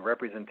is a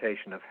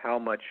representation of how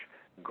much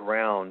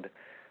ground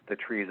the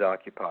trees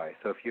occupy.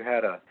 So if you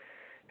had a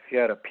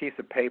piece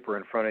of paper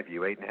in front of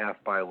you, 8.5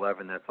 by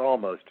 11, that's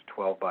almost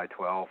 12 by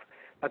 12.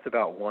 That's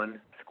about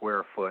 1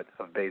 square foot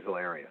of basal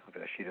area of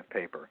a sheet of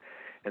paper.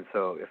 And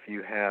so if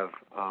you have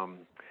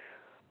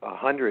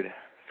 100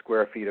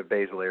 square feet of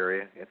basal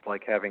area, it's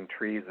like having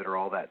trees that are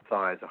all that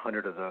size,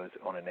 100 of those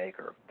on an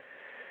acre.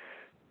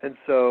 And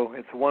so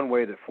it's one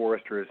way that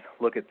foresters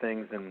look at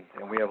things, and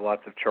we have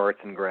lots of charts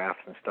and graphs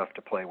and stuff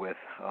to play with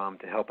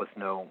to help us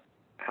know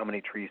how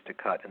many trees to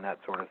cut and that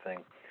sort of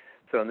thing.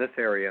 So in this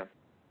area,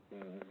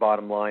 the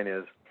bottom line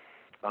is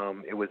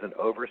it was an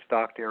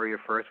overstocked area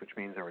first, which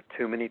means there were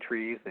too many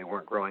trees. They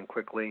weren't growing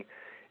quickly,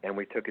 and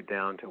we took it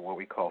down to what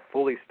we call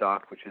fully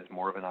stocked, which is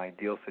more of an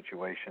ideal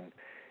situation,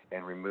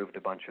 and removed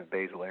a bunch of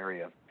basal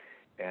area.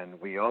 And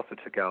we also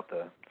took out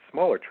the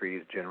smaller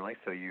trees generally,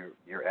 so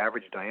your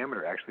average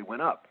diameter actually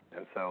went up.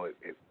 And so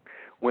it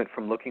went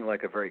from looking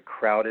like a very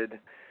crowded,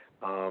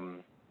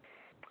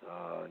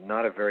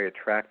 not a very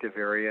attractive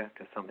area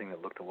to something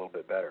that looked a little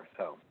bit better.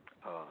 So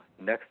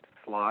next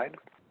slide.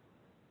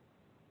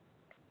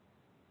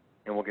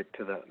 And we'll get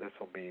to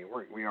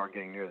we are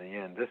getting near the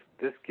end.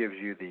 This gives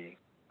you the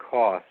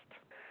cost.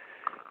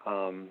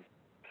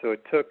 So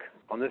it took,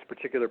 on this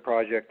particular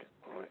project,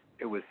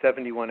 it was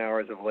 71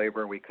 hours of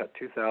labor. We cut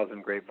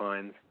 2,000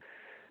 grapevines,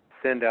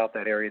 thinned out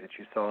that area that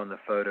you saw in the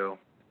photo,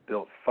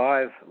 built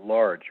 5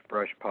 large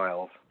brush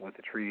piles with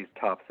the trees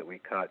tops that we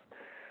cut,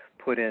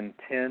 put in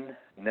 10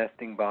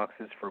 nesting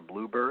boxes for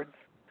bluebirds,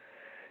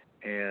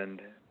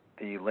 and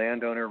the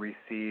landowner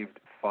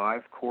received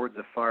 5 cords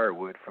of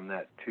firewood from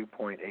that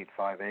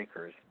 2.85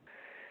 acres.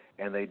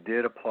 And they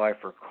did apply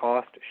for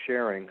cost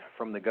sharing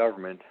from the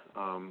government,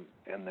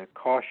 and the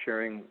cost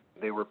sharing,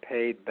 they were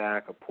paid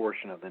back a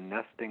portion of the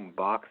nesting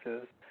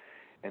boxes,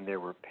 and they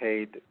were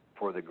paid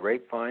for the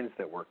grapevines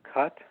that were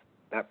cut.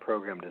 That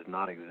program does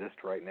not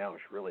exist right now.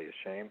 It's really a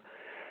shame.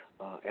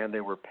 And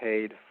they were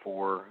paid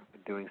for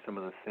doing some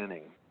of the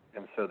thinning.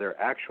 And so their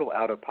actual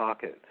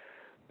out-of-pocket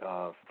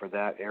for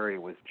that area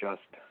was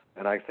just,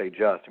 and I say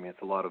just, I mean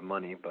it's a lot of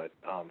money, but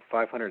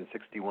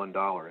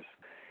 $561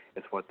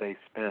 is what they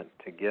spent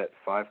to get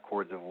 5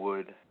 cords of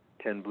wood,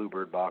 10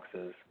 bluebird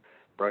boxes,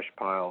 brush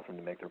piles, and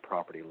to make their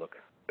property look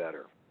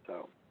better.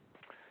 So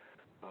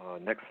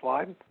next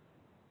slide.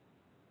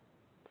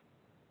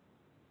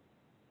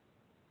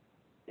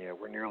 Yeah,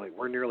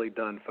 we're nearly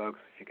done, folks.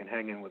 If you can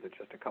hang in with it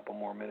just a couple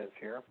more minutes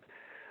here.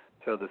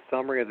 So the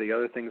summary of the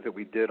other things that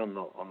we did on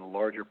the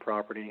larger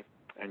property,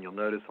 and you'll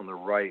notice on the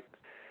right,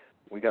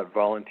 we got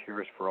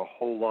volunteers for a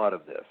whole lot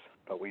of this,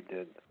 but we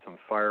did some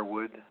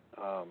firewood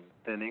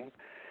thinning.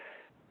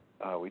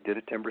 We did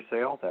a timber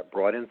sale that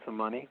brought in some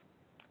money,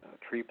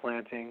 tree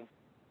planting,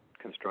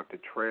 constructed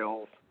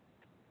trails,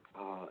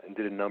 and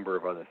did a number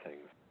of other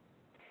things.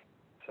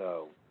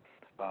 So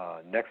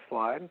next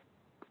slide.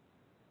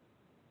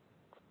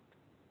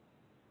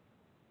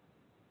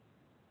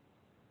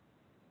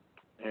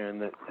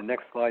 And the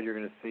next slide you're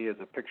going to see is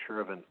a picture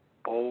of an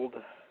old,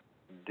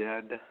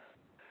 dead,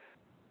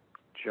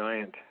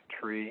 giant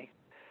tree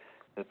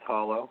that's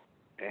hollow.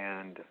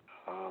 And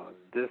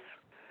this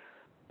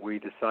we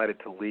decided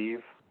to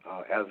leave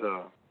as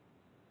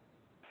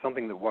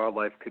something that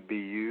wildlife could be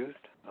used,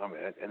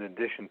 in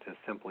addition to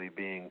simply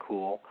being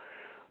cool,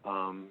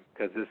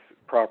 because this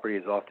property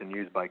is often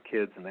used by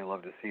kids and they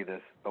love to see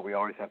this, but we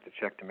always have to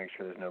check to make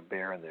sure there's no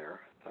bear in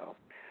there. So,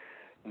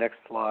 next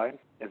slide.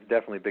 It's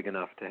definitely big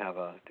enough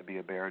to be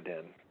a bear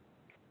den.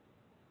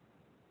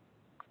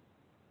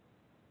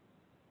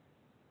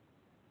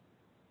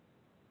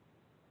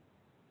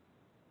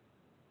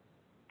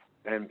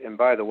 And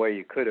by the way,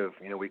 we could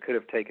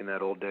have taken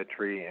that old dead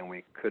tree and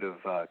we could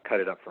have cut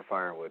it up for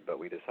firewood, but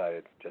we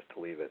decided just to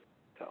leave it.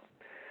 So,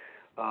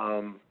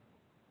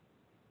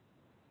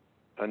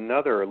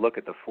 another look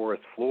at the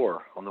forest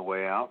floor on the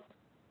way out.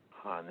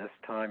 And this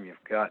time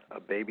you've got a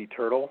baby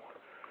turtle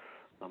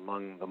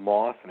among the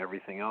moss and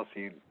everything else.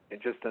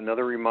 It's just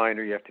another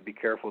reminder you have to be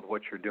careful with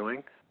what you're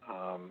doing.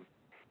 A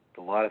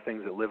lot of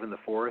things that live in the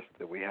forest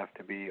that we have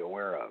to be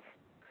aware of.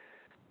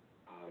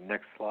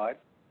 Next slide.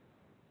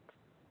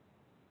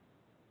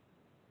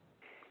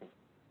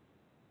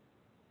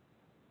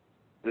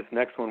 This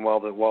next one, while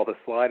the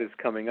slide is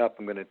coming up,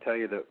 I'm going to tell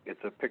you that it's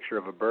a picture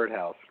of a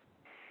birdhouse.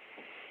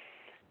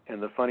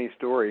 And the funny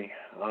story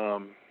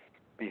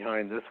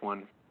behind this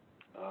one,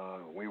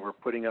 we were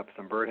putting up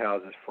some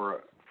birdhouses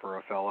for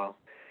a fellow,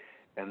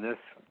 and this,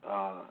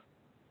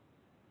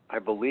 I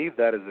believe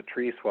that is a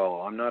tree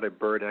swallow. I'm not a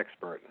bird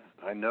expert.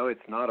 I know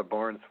it's not a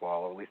barn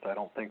swallow, at least I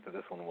don't think that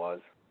this one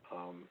was,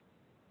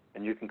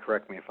 and you can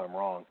correct me if I'm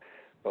wrong.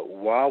 But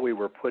while we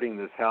were putting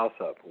this house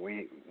up,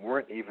 we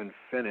weren't even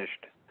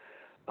finished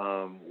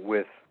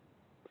with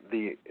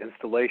the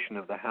installation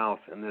of the house,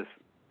 and this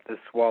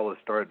swallow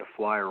started to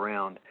fly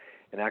around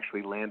and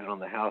actually landed on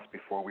the house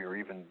before we were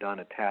even done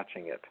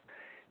attaching it.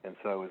 And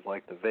so it was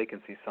like the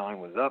vacancy sign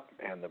was up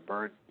and the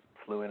bird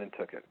flew in and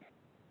took it.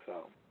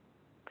 So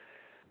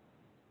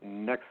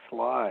next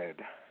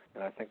slide,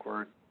 and I think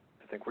we're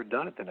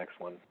done at the next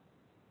one.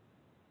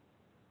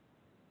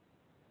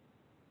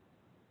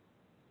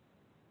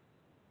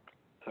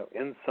 So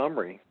in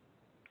summary,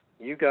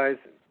 you guys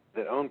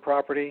that own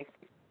property,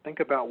 think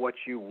about what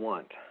you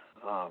want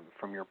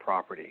from your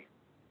property.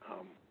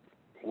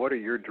 What are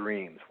your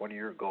dreams? What are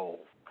your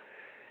goals?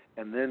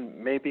 And then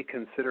maybe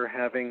consider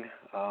having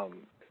a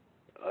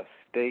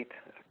state,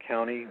 a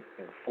county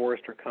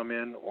forester come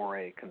in or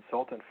a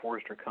consultant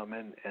forester come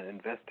in and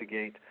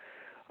investigate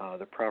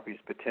the property's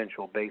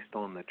potential based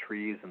on the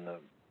trees and the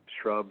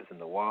shrubs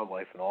and the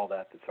wildlife and all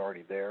that's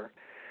already there.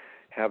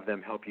 Have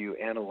them help you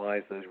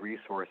analyze those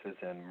resources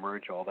and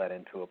merge all that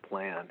into a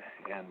plan.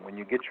 And when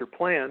you get your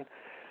plan,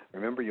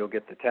 remember, you'll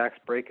get the tax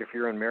break if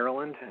you're in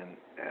Maryland,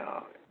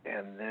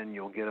 and then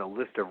you'll get a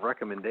list of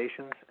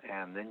recommendations,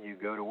 and then you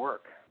go to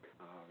work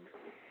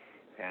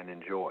and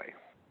enjoy.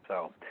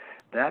 So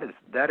that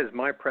is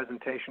my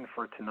presentation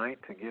for tonight,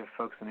 to give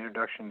folks an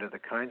introduction to the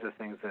kinds of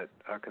things that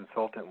a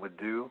consultant would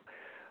do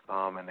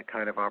and the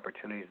kind of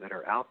opportunities that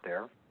are out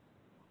there.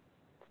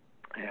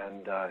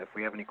 And if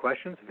we have any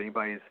questions, if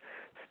anybody's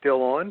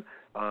still on,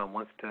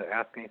 wants to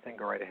ask anything,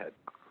 go right ahead.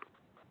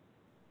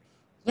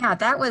 Yeah,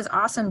 that was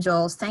awesome,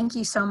 Jules. Thank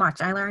you so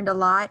much. I learned a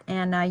lot,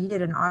 and you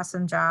did an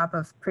awesome job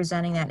of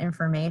presenting that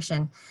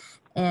information.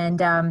 And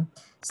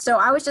so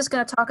I was just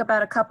going to talk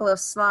about a couple of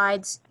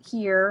slides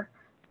here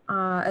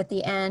at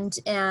the end.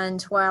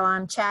 And while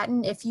I'm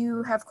chatting, if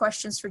you have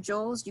questions for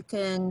Jules, you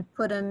can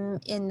put them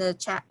in the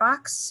chat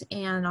box,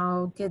 and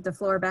I'll give the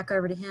floor back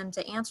over to him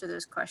to answer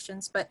those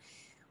questions. But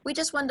we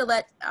just wanted to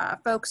let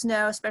folks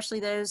know, especially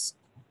those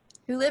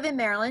who live in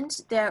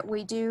Maryland, that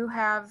we do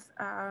have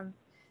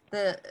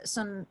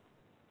some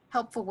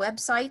helpful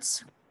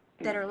websites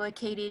that are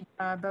located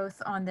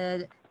both on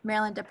the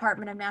Maryland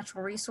Department of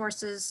Natural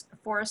Resources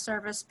Forest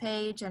Service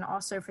page and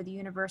also for the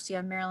University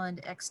of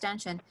Maryland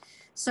Extension.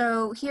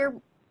 So here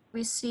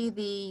we see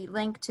the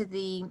link to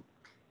the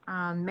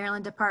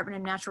Maryland Department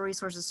of Natural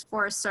Resources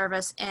Forest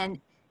Service, and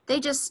they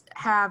just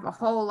have a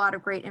whole lot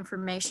of great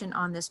information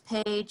on this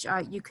page.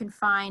 You can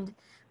find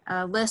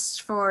lists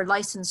for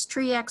licensed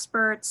tree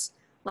experts,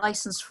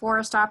 licensed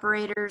forest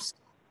operators,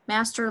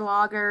 master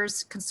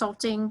loggers,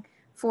 consulting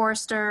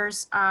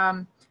foresters,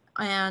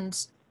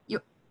 and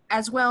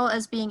as well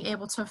as being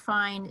able to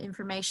find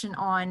information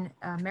on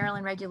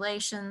Maryland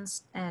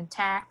regulations and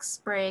tax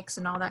breaks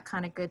and all that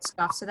kind of good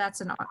stuff. So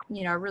that's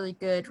a really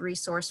good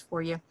resource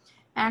for you.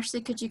 Ashley,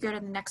 could you go to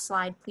the next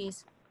slide,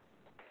 please?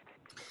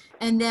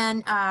 And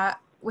then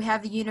we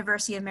have the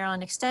University of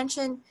Maryland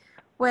Extension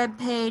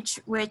webpage,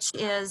 which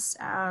is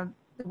the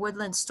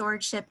Woodland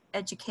Stewardship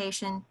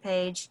Education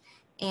page.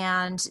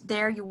 And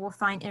there you will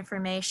find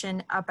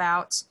information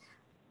about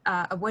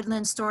a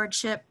woodland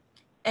stewardship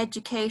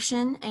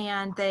education,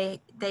 and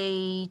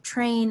they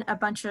train a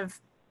bunch of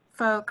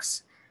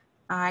folks,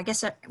 I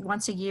guess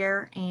once a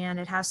year, and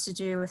it has to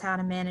do with how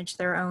to manage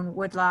their own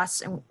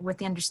woodlots, and with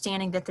the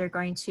understanding that they're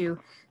going to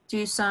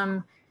do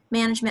some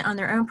management on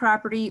their own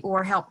property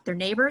or help their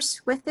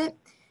neighbors with it.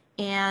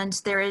 and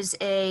there is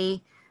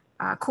a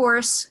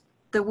course,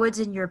 The Woods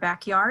in Your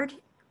Backyard,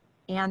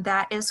 and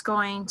that is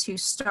going to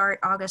start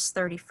August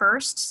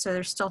 31st. So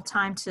there's still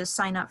time to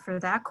sign up for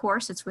that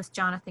course. It's with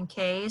Jonathan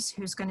Kays,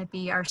 who's going to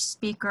be our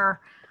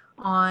speaker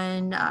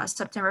on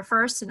September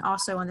 1st and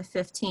also on the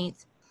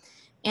 15th.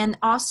 And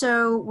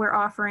also we're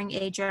offering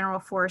a general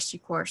forestry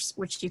course,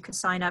 which you can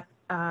sign up.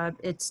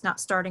 It's not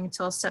starting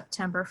until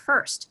September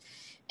 1st.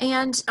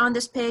 And on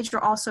this page,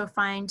 you'll also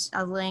find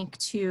a link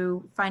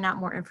to find out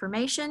more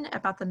information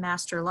about the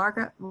Master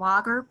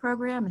Logger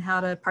program and how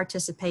to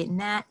participate in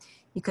that.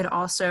 You could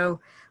also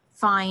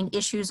find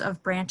Issues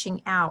of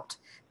Branching Out,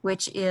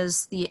 which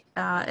is the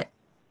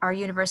our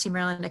University of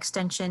Maryland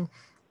Extension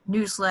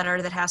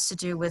newsletter that has to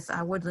do with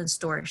woodland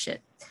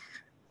stewardship.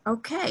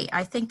 Okay,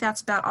 I think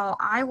that's about all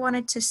I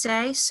wanted to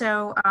say.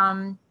 So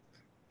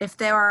if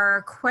there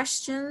are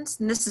questions,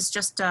 and this is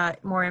just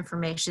more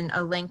information,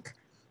 a link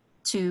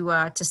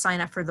to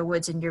sign up for the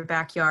Woods in Your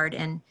Backyard.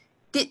 And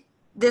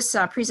this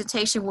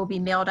presentation will be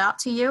mailed out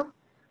to you.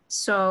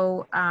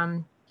 So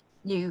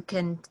you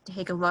can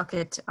take a look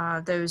at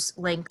those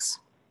links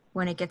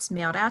when it gets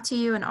mailed out to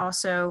you. And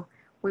also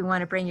we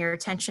want to bring your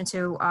attention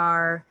to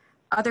our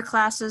other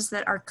classes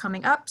that are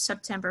coming up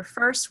September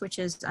 1st, which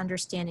is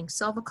Understanding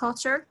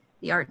Silviculture,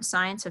 the Art and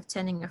Science of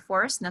Tending a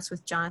Forest. And that's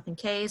with Jonathan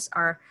Kays,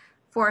 our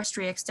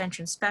Forestry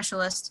Extension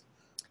Specialist.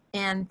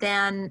 And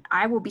then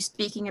I will be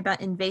speaking about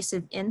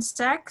invasive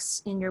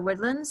insects in your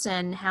woodlands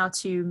and how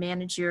to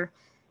manage your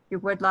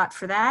woodlot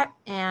for that.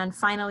 And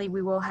finally,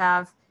 we will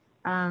have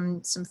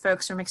some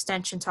folks from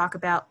Extension talk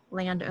about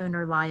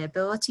landowner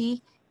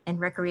liability and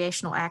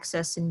recreational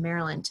access in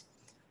Maryland.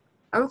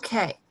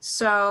 Okay,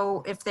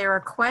 so if there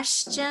are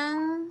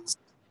questions,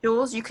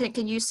 Jules,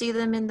 can you see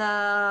them in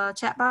the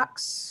chat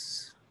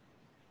box?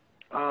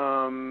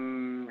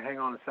 Hang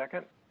on a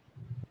second.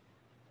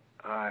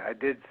 I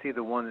did see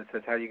the one that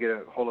says how do you get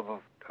a hold of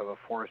a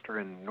forester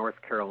in North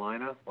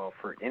Carolina. Well,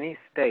 for any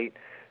state,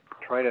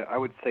 I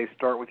would say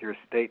start with your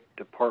state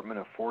Department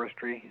of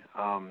Forestry.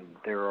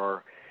 There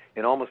are,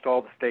 in almost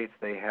all the states,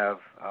 they have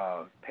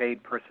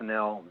paid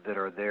personnel that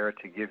are there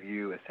to give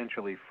you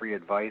essentially free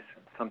advice.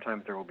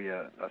 Sometimes there will be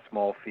a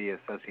small fee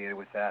associated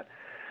with that.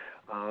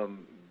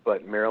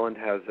 But Maryland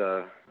has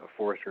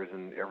foresters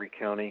in every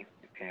county,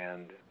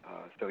 and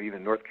so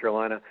even North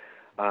Carolina.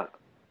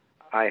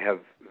 I have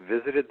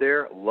visited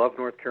there, love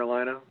North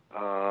Carolina,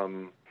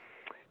 but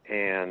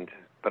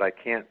I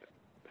can't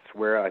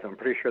swear. I'm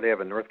pretty sure they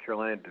have a North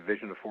Carolina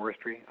Division of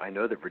Forestry. I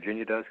know that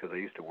Virginia does because I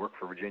used to work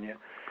for Virginia.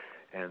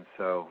 And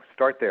so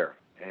start there,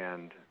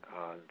 and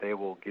they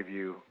will give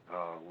you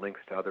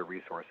links to other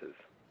resources.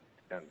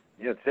 And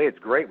today it's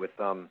great with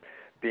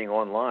being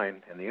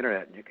online and the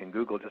internet. You can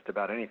Google just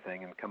about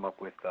anything and come up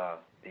with the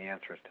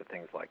answers to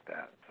things like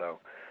that.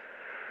 So,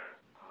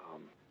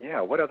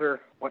 yeah, what other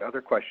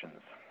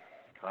questions?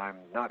 I'm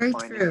not Very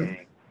finding true.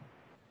 any.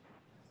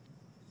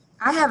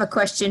 I have a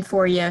question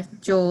for you,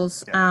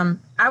 Jules. Yeah.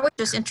 I was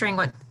just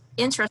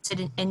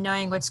interested in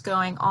knowing what's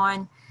going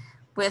on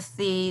with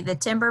the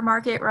timber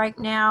market right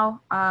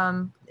now.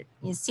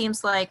 It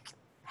seems like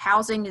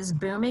housing is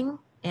booming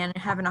and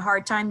having a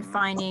hard time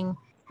finding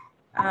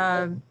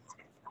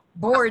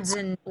boards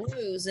and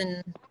Lowe's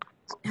and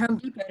Home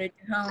Depot to do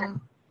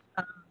home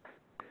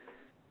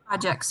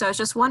projects. So I was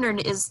just wondering,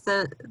 is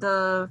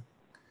the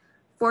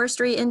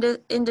forestry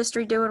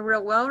industry doing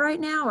real well right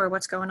now, or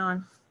what's going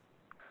on?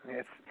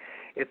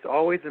 It's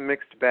always a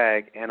mixed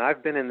bag, and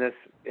I've been in this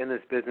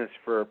business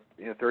for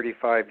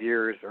 35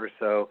 years or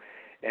so,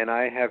 and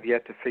I have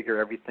yet to figure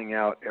everything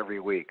out every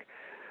week.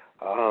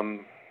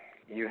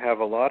 You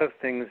have a lot of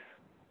things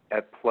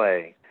at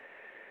play.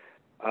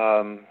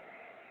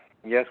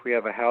 Yes, we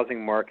have a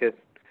housing market,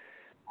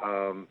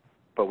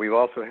 but we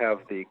also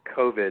have the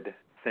COVID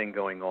thing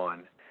going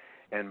on.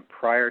 And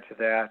prior to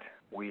that,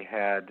 we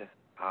had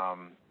a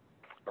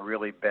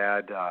really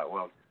bad,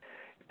 the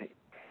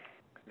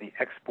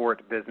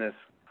export business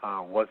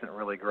wasn't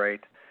really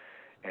great,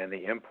 and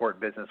the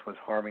import business was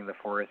harming the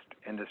forest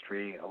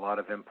industry. A lot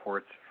of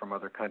imports from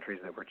other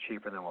countries that were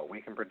cheaper than what we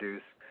can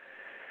produce.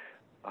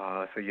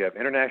 So you have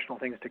international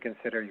things to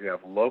consider. You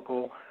have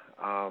local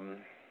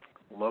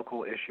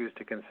issues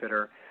to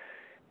consider.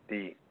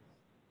 The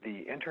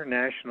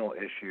international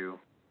issue,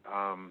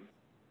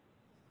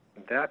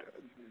 that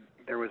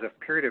there was a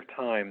period of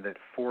time that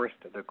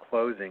forced the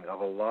closing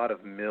of a lot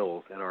of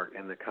mills in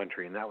the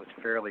country, and that was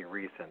fairly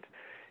recent.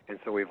 And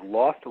so we've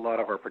lost a lot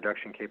of our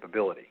production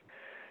capability.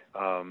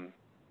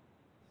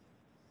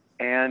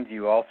 And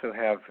you also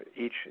have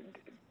each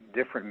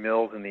different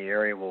mills in the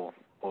area will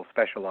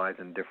specialize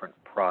in different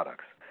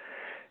products.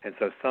 And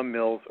so some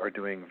mills are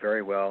doing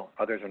very well,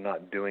 others are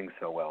not doing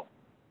so well.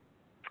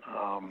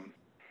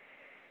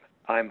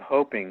 I'm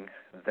hoping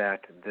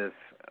that this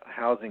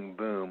housing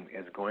boom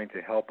is going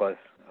to help us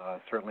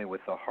certainly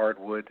with the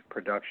hardwood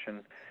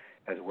production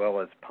as well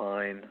as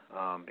pine,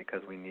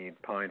 because we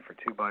need pine for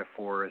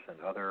 2x4s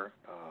and other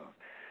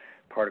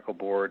particle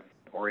board,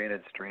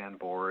 oriented strand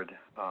board.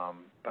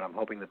 But I'm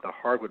hoping that the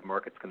hardwood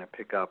market's going to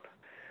pick up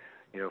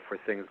for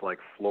things like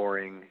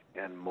flooring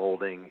and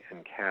molding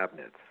and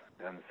cabinets.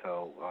 And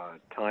so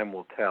time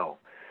will tell.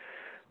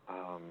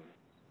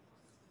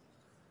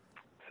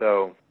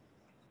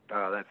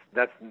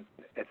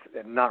 It's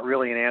not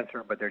really an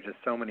answer, but there's just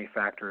so many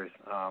factors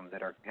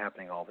that are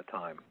happening all the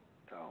time.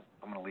 So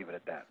I'm going to leave it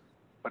at that.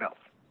 What else?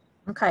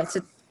 Okay,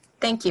 so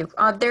thank you.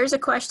 There's a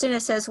question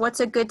that says, what's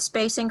a good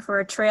spacing for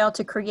a trail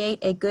to create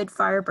a good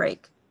fire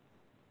break?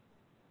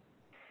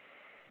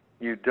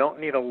 You don't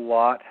need a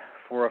lot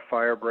for a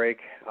fire break.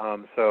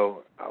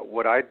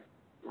 What I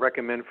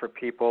recommend for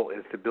people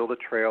is to build a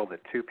trail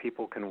that two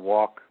people can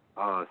walk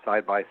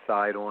side by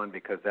side on,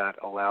 because that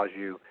allows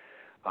you,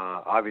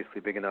 obviously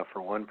big enough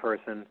for one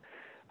person,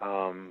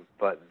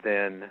 but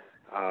then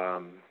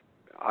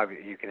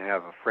you can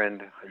have a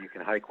friend you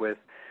can hike with.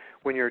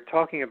 When you're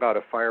talking about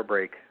a fire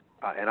break,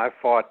 and I've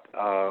fought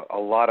a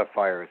lot of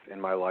fires in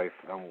my life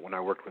when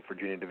I worked with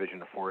Virginia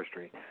Division of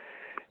Forestry,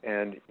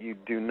 and you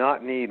do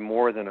not need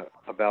more than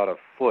about a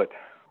foot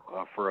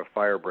for a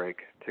fire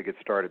break to get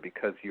started,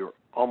 because you're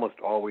almost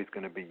always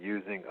going to be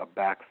using a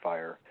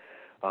backfire.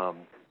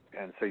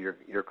 And so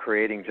you're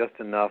creating just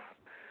enough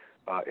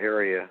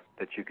area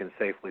that you can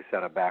safely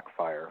set a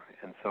backfire.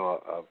 And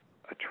so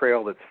a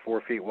trail that's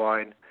 4 feet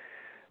wide,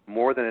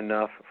 more than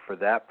enough for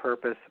that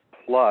purpose,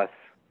 plus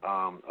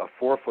a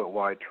 4 foot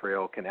wide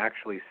trail can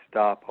actually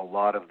stop a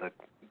lot of the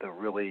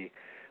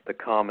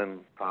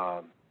common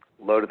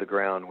low to the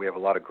ground. We have a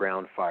lot of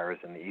ground fires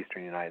in the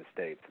eastern United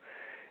States.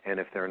 And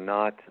if they're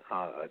not,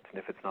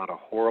 if it's not a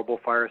horrible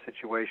fire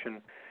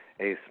situation,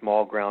 a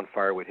small ground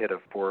fire would hit a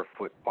 4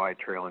 foot wide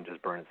trail and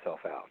just burn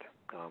itself out.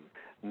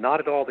 Not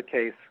at all the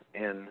case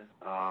in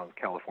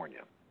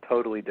California.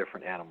 Totally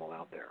different animal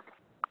out there.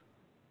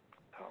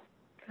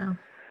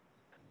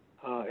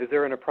 Is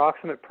there an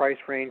approximate price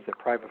range that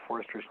private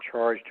foresters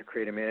charge to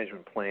create a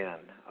management plan?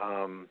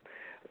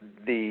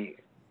 The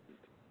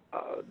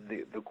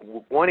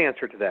one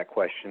answer to that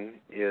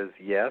question is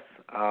yes.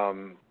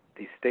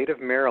 The state of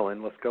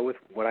Maryland, let's go with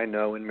what I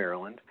know in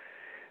Maryland,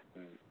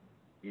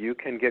 you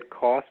can get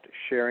cost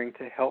sharing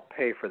to help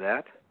pay for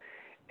that.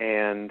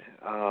 And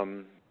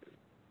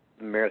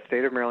the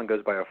state of Maryland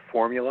goes by a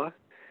formula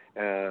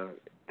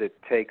that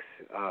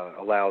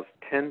allows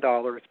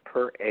 $10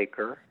 per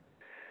acre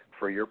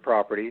for your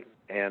property,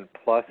 and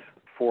plus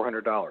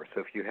 $400.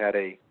 So if you had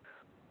a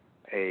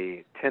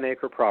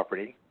 10-acre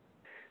property,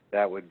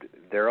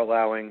 they're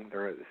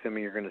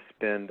assuming you're going to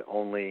spend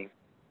only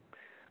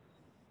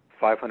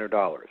 $500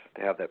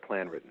 to have that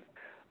plan written.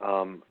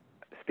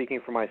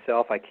 Speaking for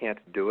myself, I can't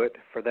do it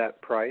for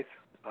that price,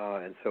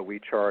 and so we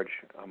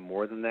charge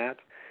more than that.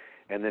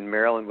 And then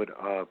Maryland would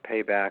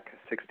pay back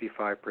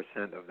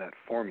 65% of that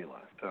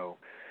formula. So,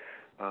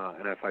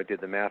 and if I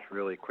did the math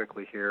really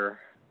quickly here,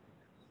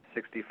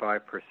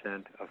 65%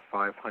 of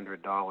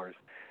 $500,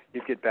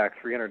 you'd get back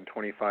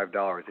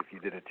 $325 if you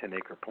did a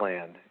 10-acre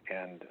plan,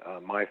 and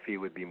my fee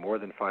would be more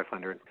than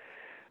 $500.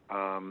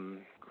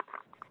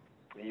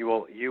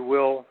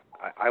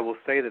 I will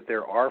say that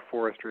there are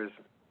foresters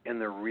in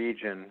the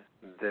region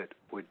that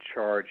would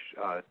charge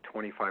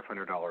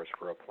 $2,500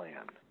 for a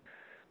plan.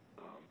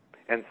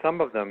 And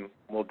some of them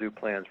will do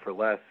plans for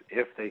less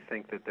if they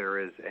think that there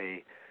is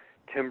a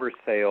timber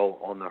sale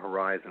on the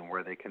horizon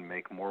where they can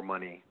make more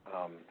money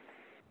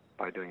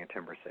by doing a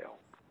timber sale.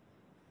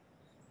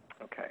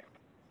 Okay.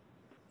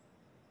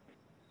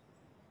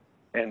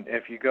 And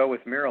if you go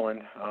with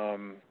Maryland,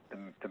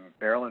 the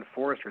Maryland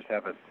foresters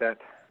have a set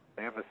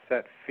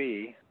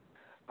fee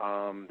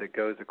that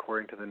goes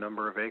according to the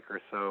number of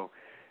acres. So,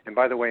 and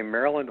by the way,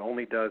 Maryland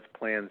only does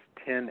plans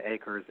 10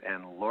 acres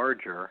and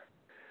larger,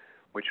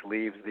 which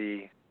leaves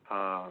the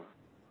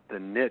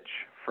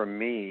niche for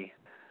me,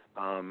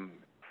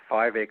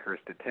 5 acres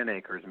to 10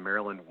 acres.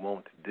 Maryland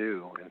won't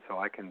do, and so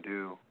I can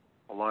do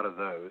a lot of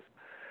those.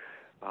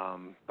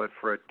 But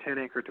for a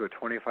 10-acre to a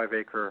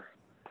 25-acre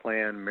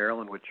plan,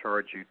 Maryland would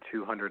charge you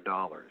 $200.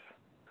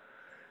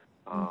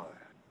 So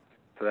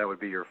that would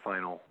be your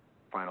final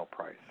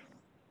price.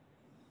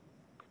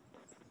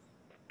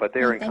 But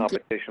they're in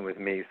competition with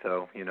me,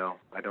 so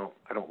I don't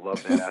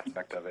love that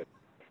aspect of it.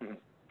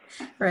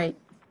 Right.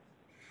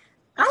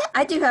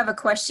 I do have a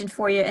question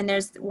for you, and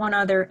there's one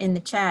other in the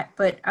chat,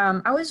 but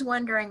I was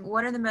wondering,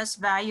 what are the most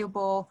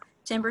valuable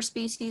timber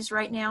species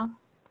right now?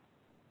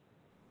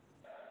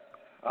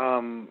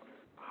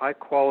 High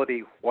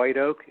quality white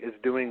oak is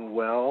doing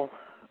well,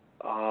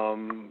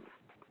 and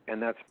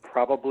that's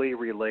probably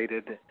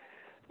related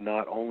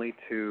not only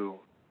to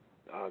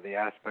the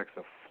aspects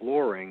of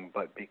flooring,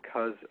 but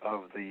because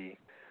of the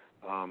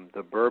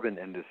bourbon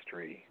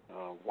industry.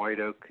 White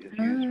oak is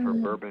used for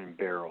bourbon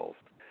barrels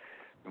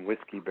and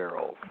whiskey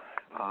barrels,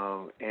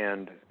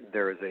 and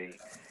there is a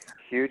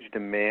huge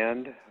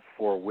demand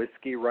for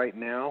whiskey right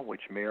now,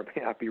 which may or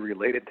may not be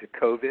related to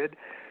COVID,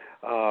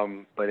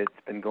 but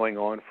it's been going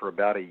on for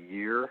about a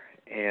year,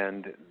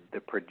 and the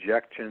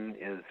projection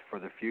is for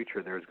the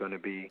future there's going to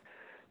be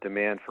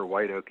demand for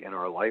white oak in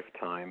our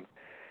lifetime,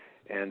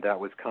 and that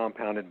was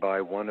compounded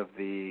by one of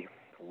the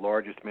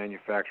largest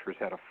manufacturers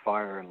had a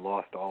fire and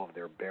lost all of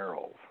their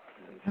barrels.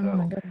 And Oh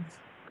my goodness.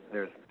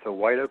 so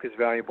white oak is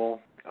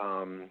valuable.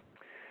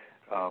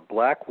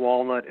 Black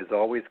walnut is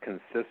always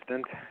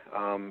consistent.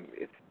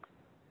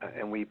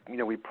 And we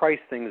price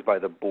things by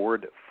the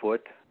board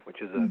foot,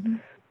 which is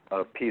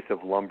a piece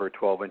of lumber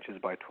 12 inches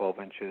by 12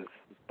 inches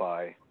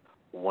by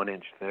 1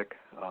 inch thick,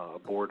 a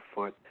board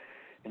foot.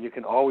 And you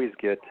can always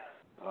get,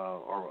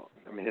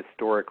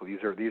 historically,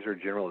 these are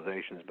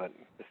generalizations, but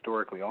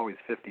historically always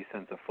 50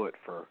 cents a foot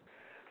for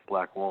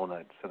black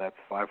walnut. So that's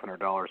 $500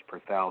 per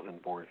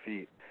 1,000 board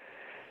feet.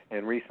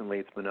 And recently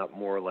it's been up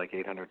more like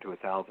 $800 to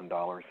 $1,000.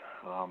 And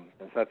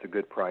so that's a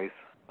good price.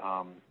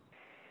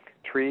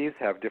 Trees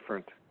have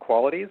different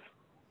qualities.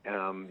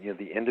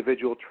 The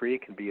individual tree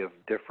can be of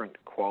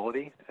different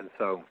quality. And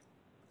so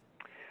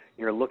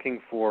you're looking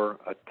for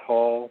a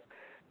tall,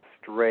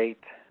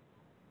 straight,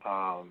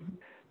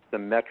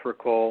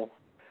 symmetrical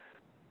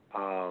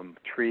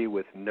tree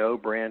with no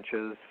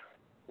branches,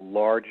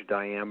 large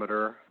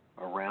diameter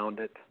around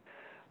it,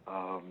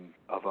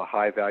 of a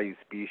high-value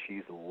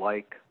species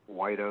like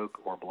white oak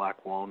or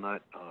black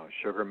walnut.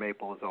 Sugar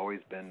maple has always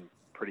been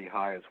pretty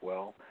high as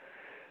well.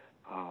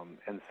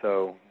 And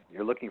so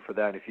you're looking for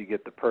that. If you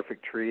get the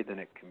perfect tree, then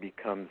it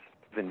becomes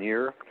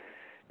veneer,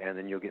 and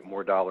then you'll get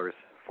more dollars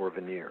for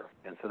veneer.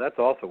 And so that's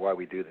also why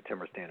we do the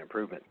timber stand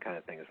improvement kind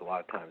of thing, is a lot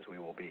of times we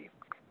will be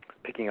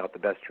picking out the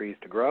best trees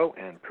to grow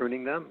and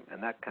pruning them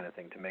and that kind of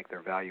thing to make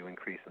their value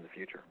increase in the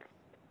future.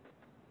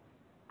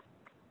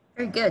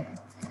 Very good.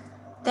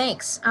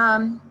 Thanks.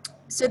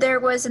 So there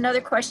was another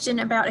question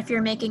about if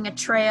you're making a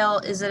trail,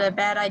 is it a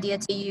bad idea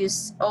to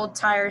use old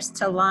tires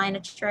to line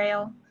a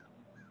trail?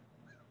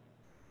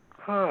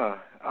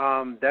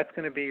 That's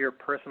going to be your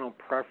personal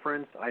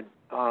preference.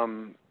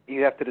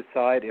 You have to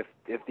decide if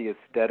the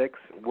aesthetics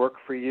work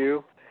for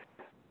you.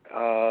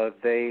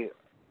 The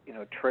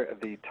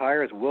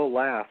tires will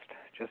last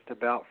just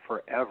about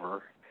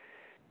forever,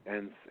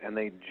 and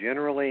they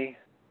generally,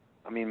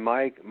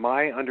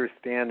 my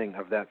understanding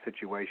of that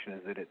situation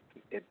is that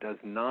it does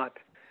not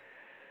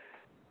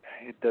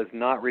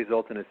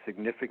result in a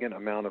significant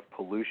amount of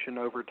pollution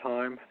over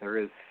time. There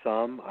is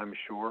some, I'm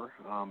sure,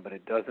 but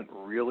it doesn't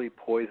really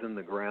poison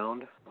the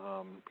ground.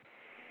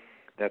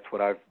 That's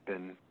what I've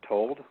been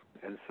told.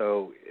 And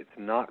so it's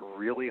not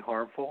really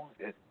harmful.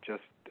 It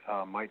just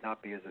might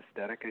not be as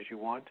aesthetic as you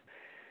want.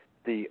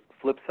 The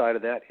flip side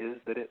of that is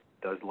that it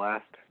does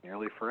last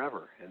nearly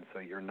forever. And so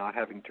you're not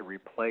having to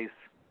replace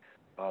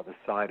the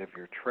side of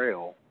your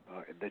trail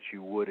that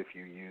you would if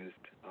you used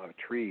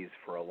trees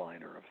for a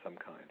liner of some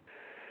kind.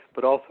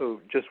 But also,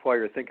 just while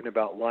you're thinking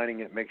about lining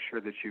it, make sure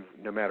that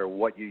no matter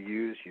what you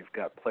use, you've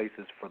got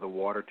places for the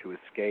water to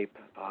escape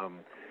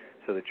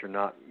so that you're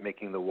not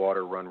making the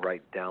water run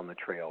right down the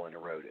trail and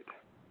erode it.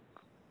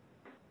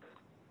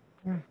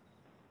 Yeah.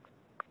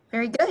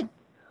 Very good.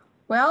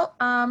 Well,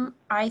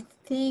 I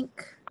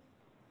think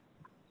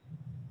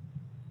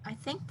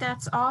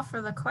that's all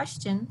for the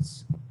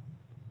questions.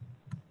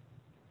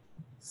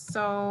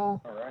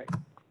 So all right.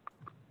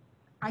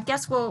 I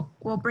guess we'll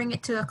bring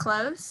it to a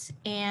close,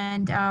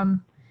 and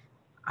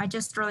I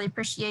just really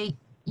appreciate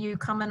you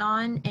coming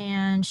on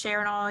and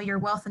sharing all your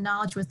wealth of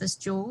knowledge with us,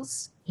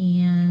 Jules.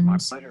 And my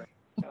pleasure.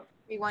 Yeah.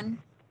 Everyone,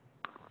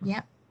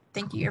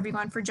 thank you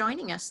everyone for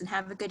joining us, and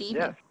have a good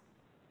evening. Yes.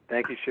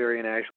 Thank you, Sherry and Ashley.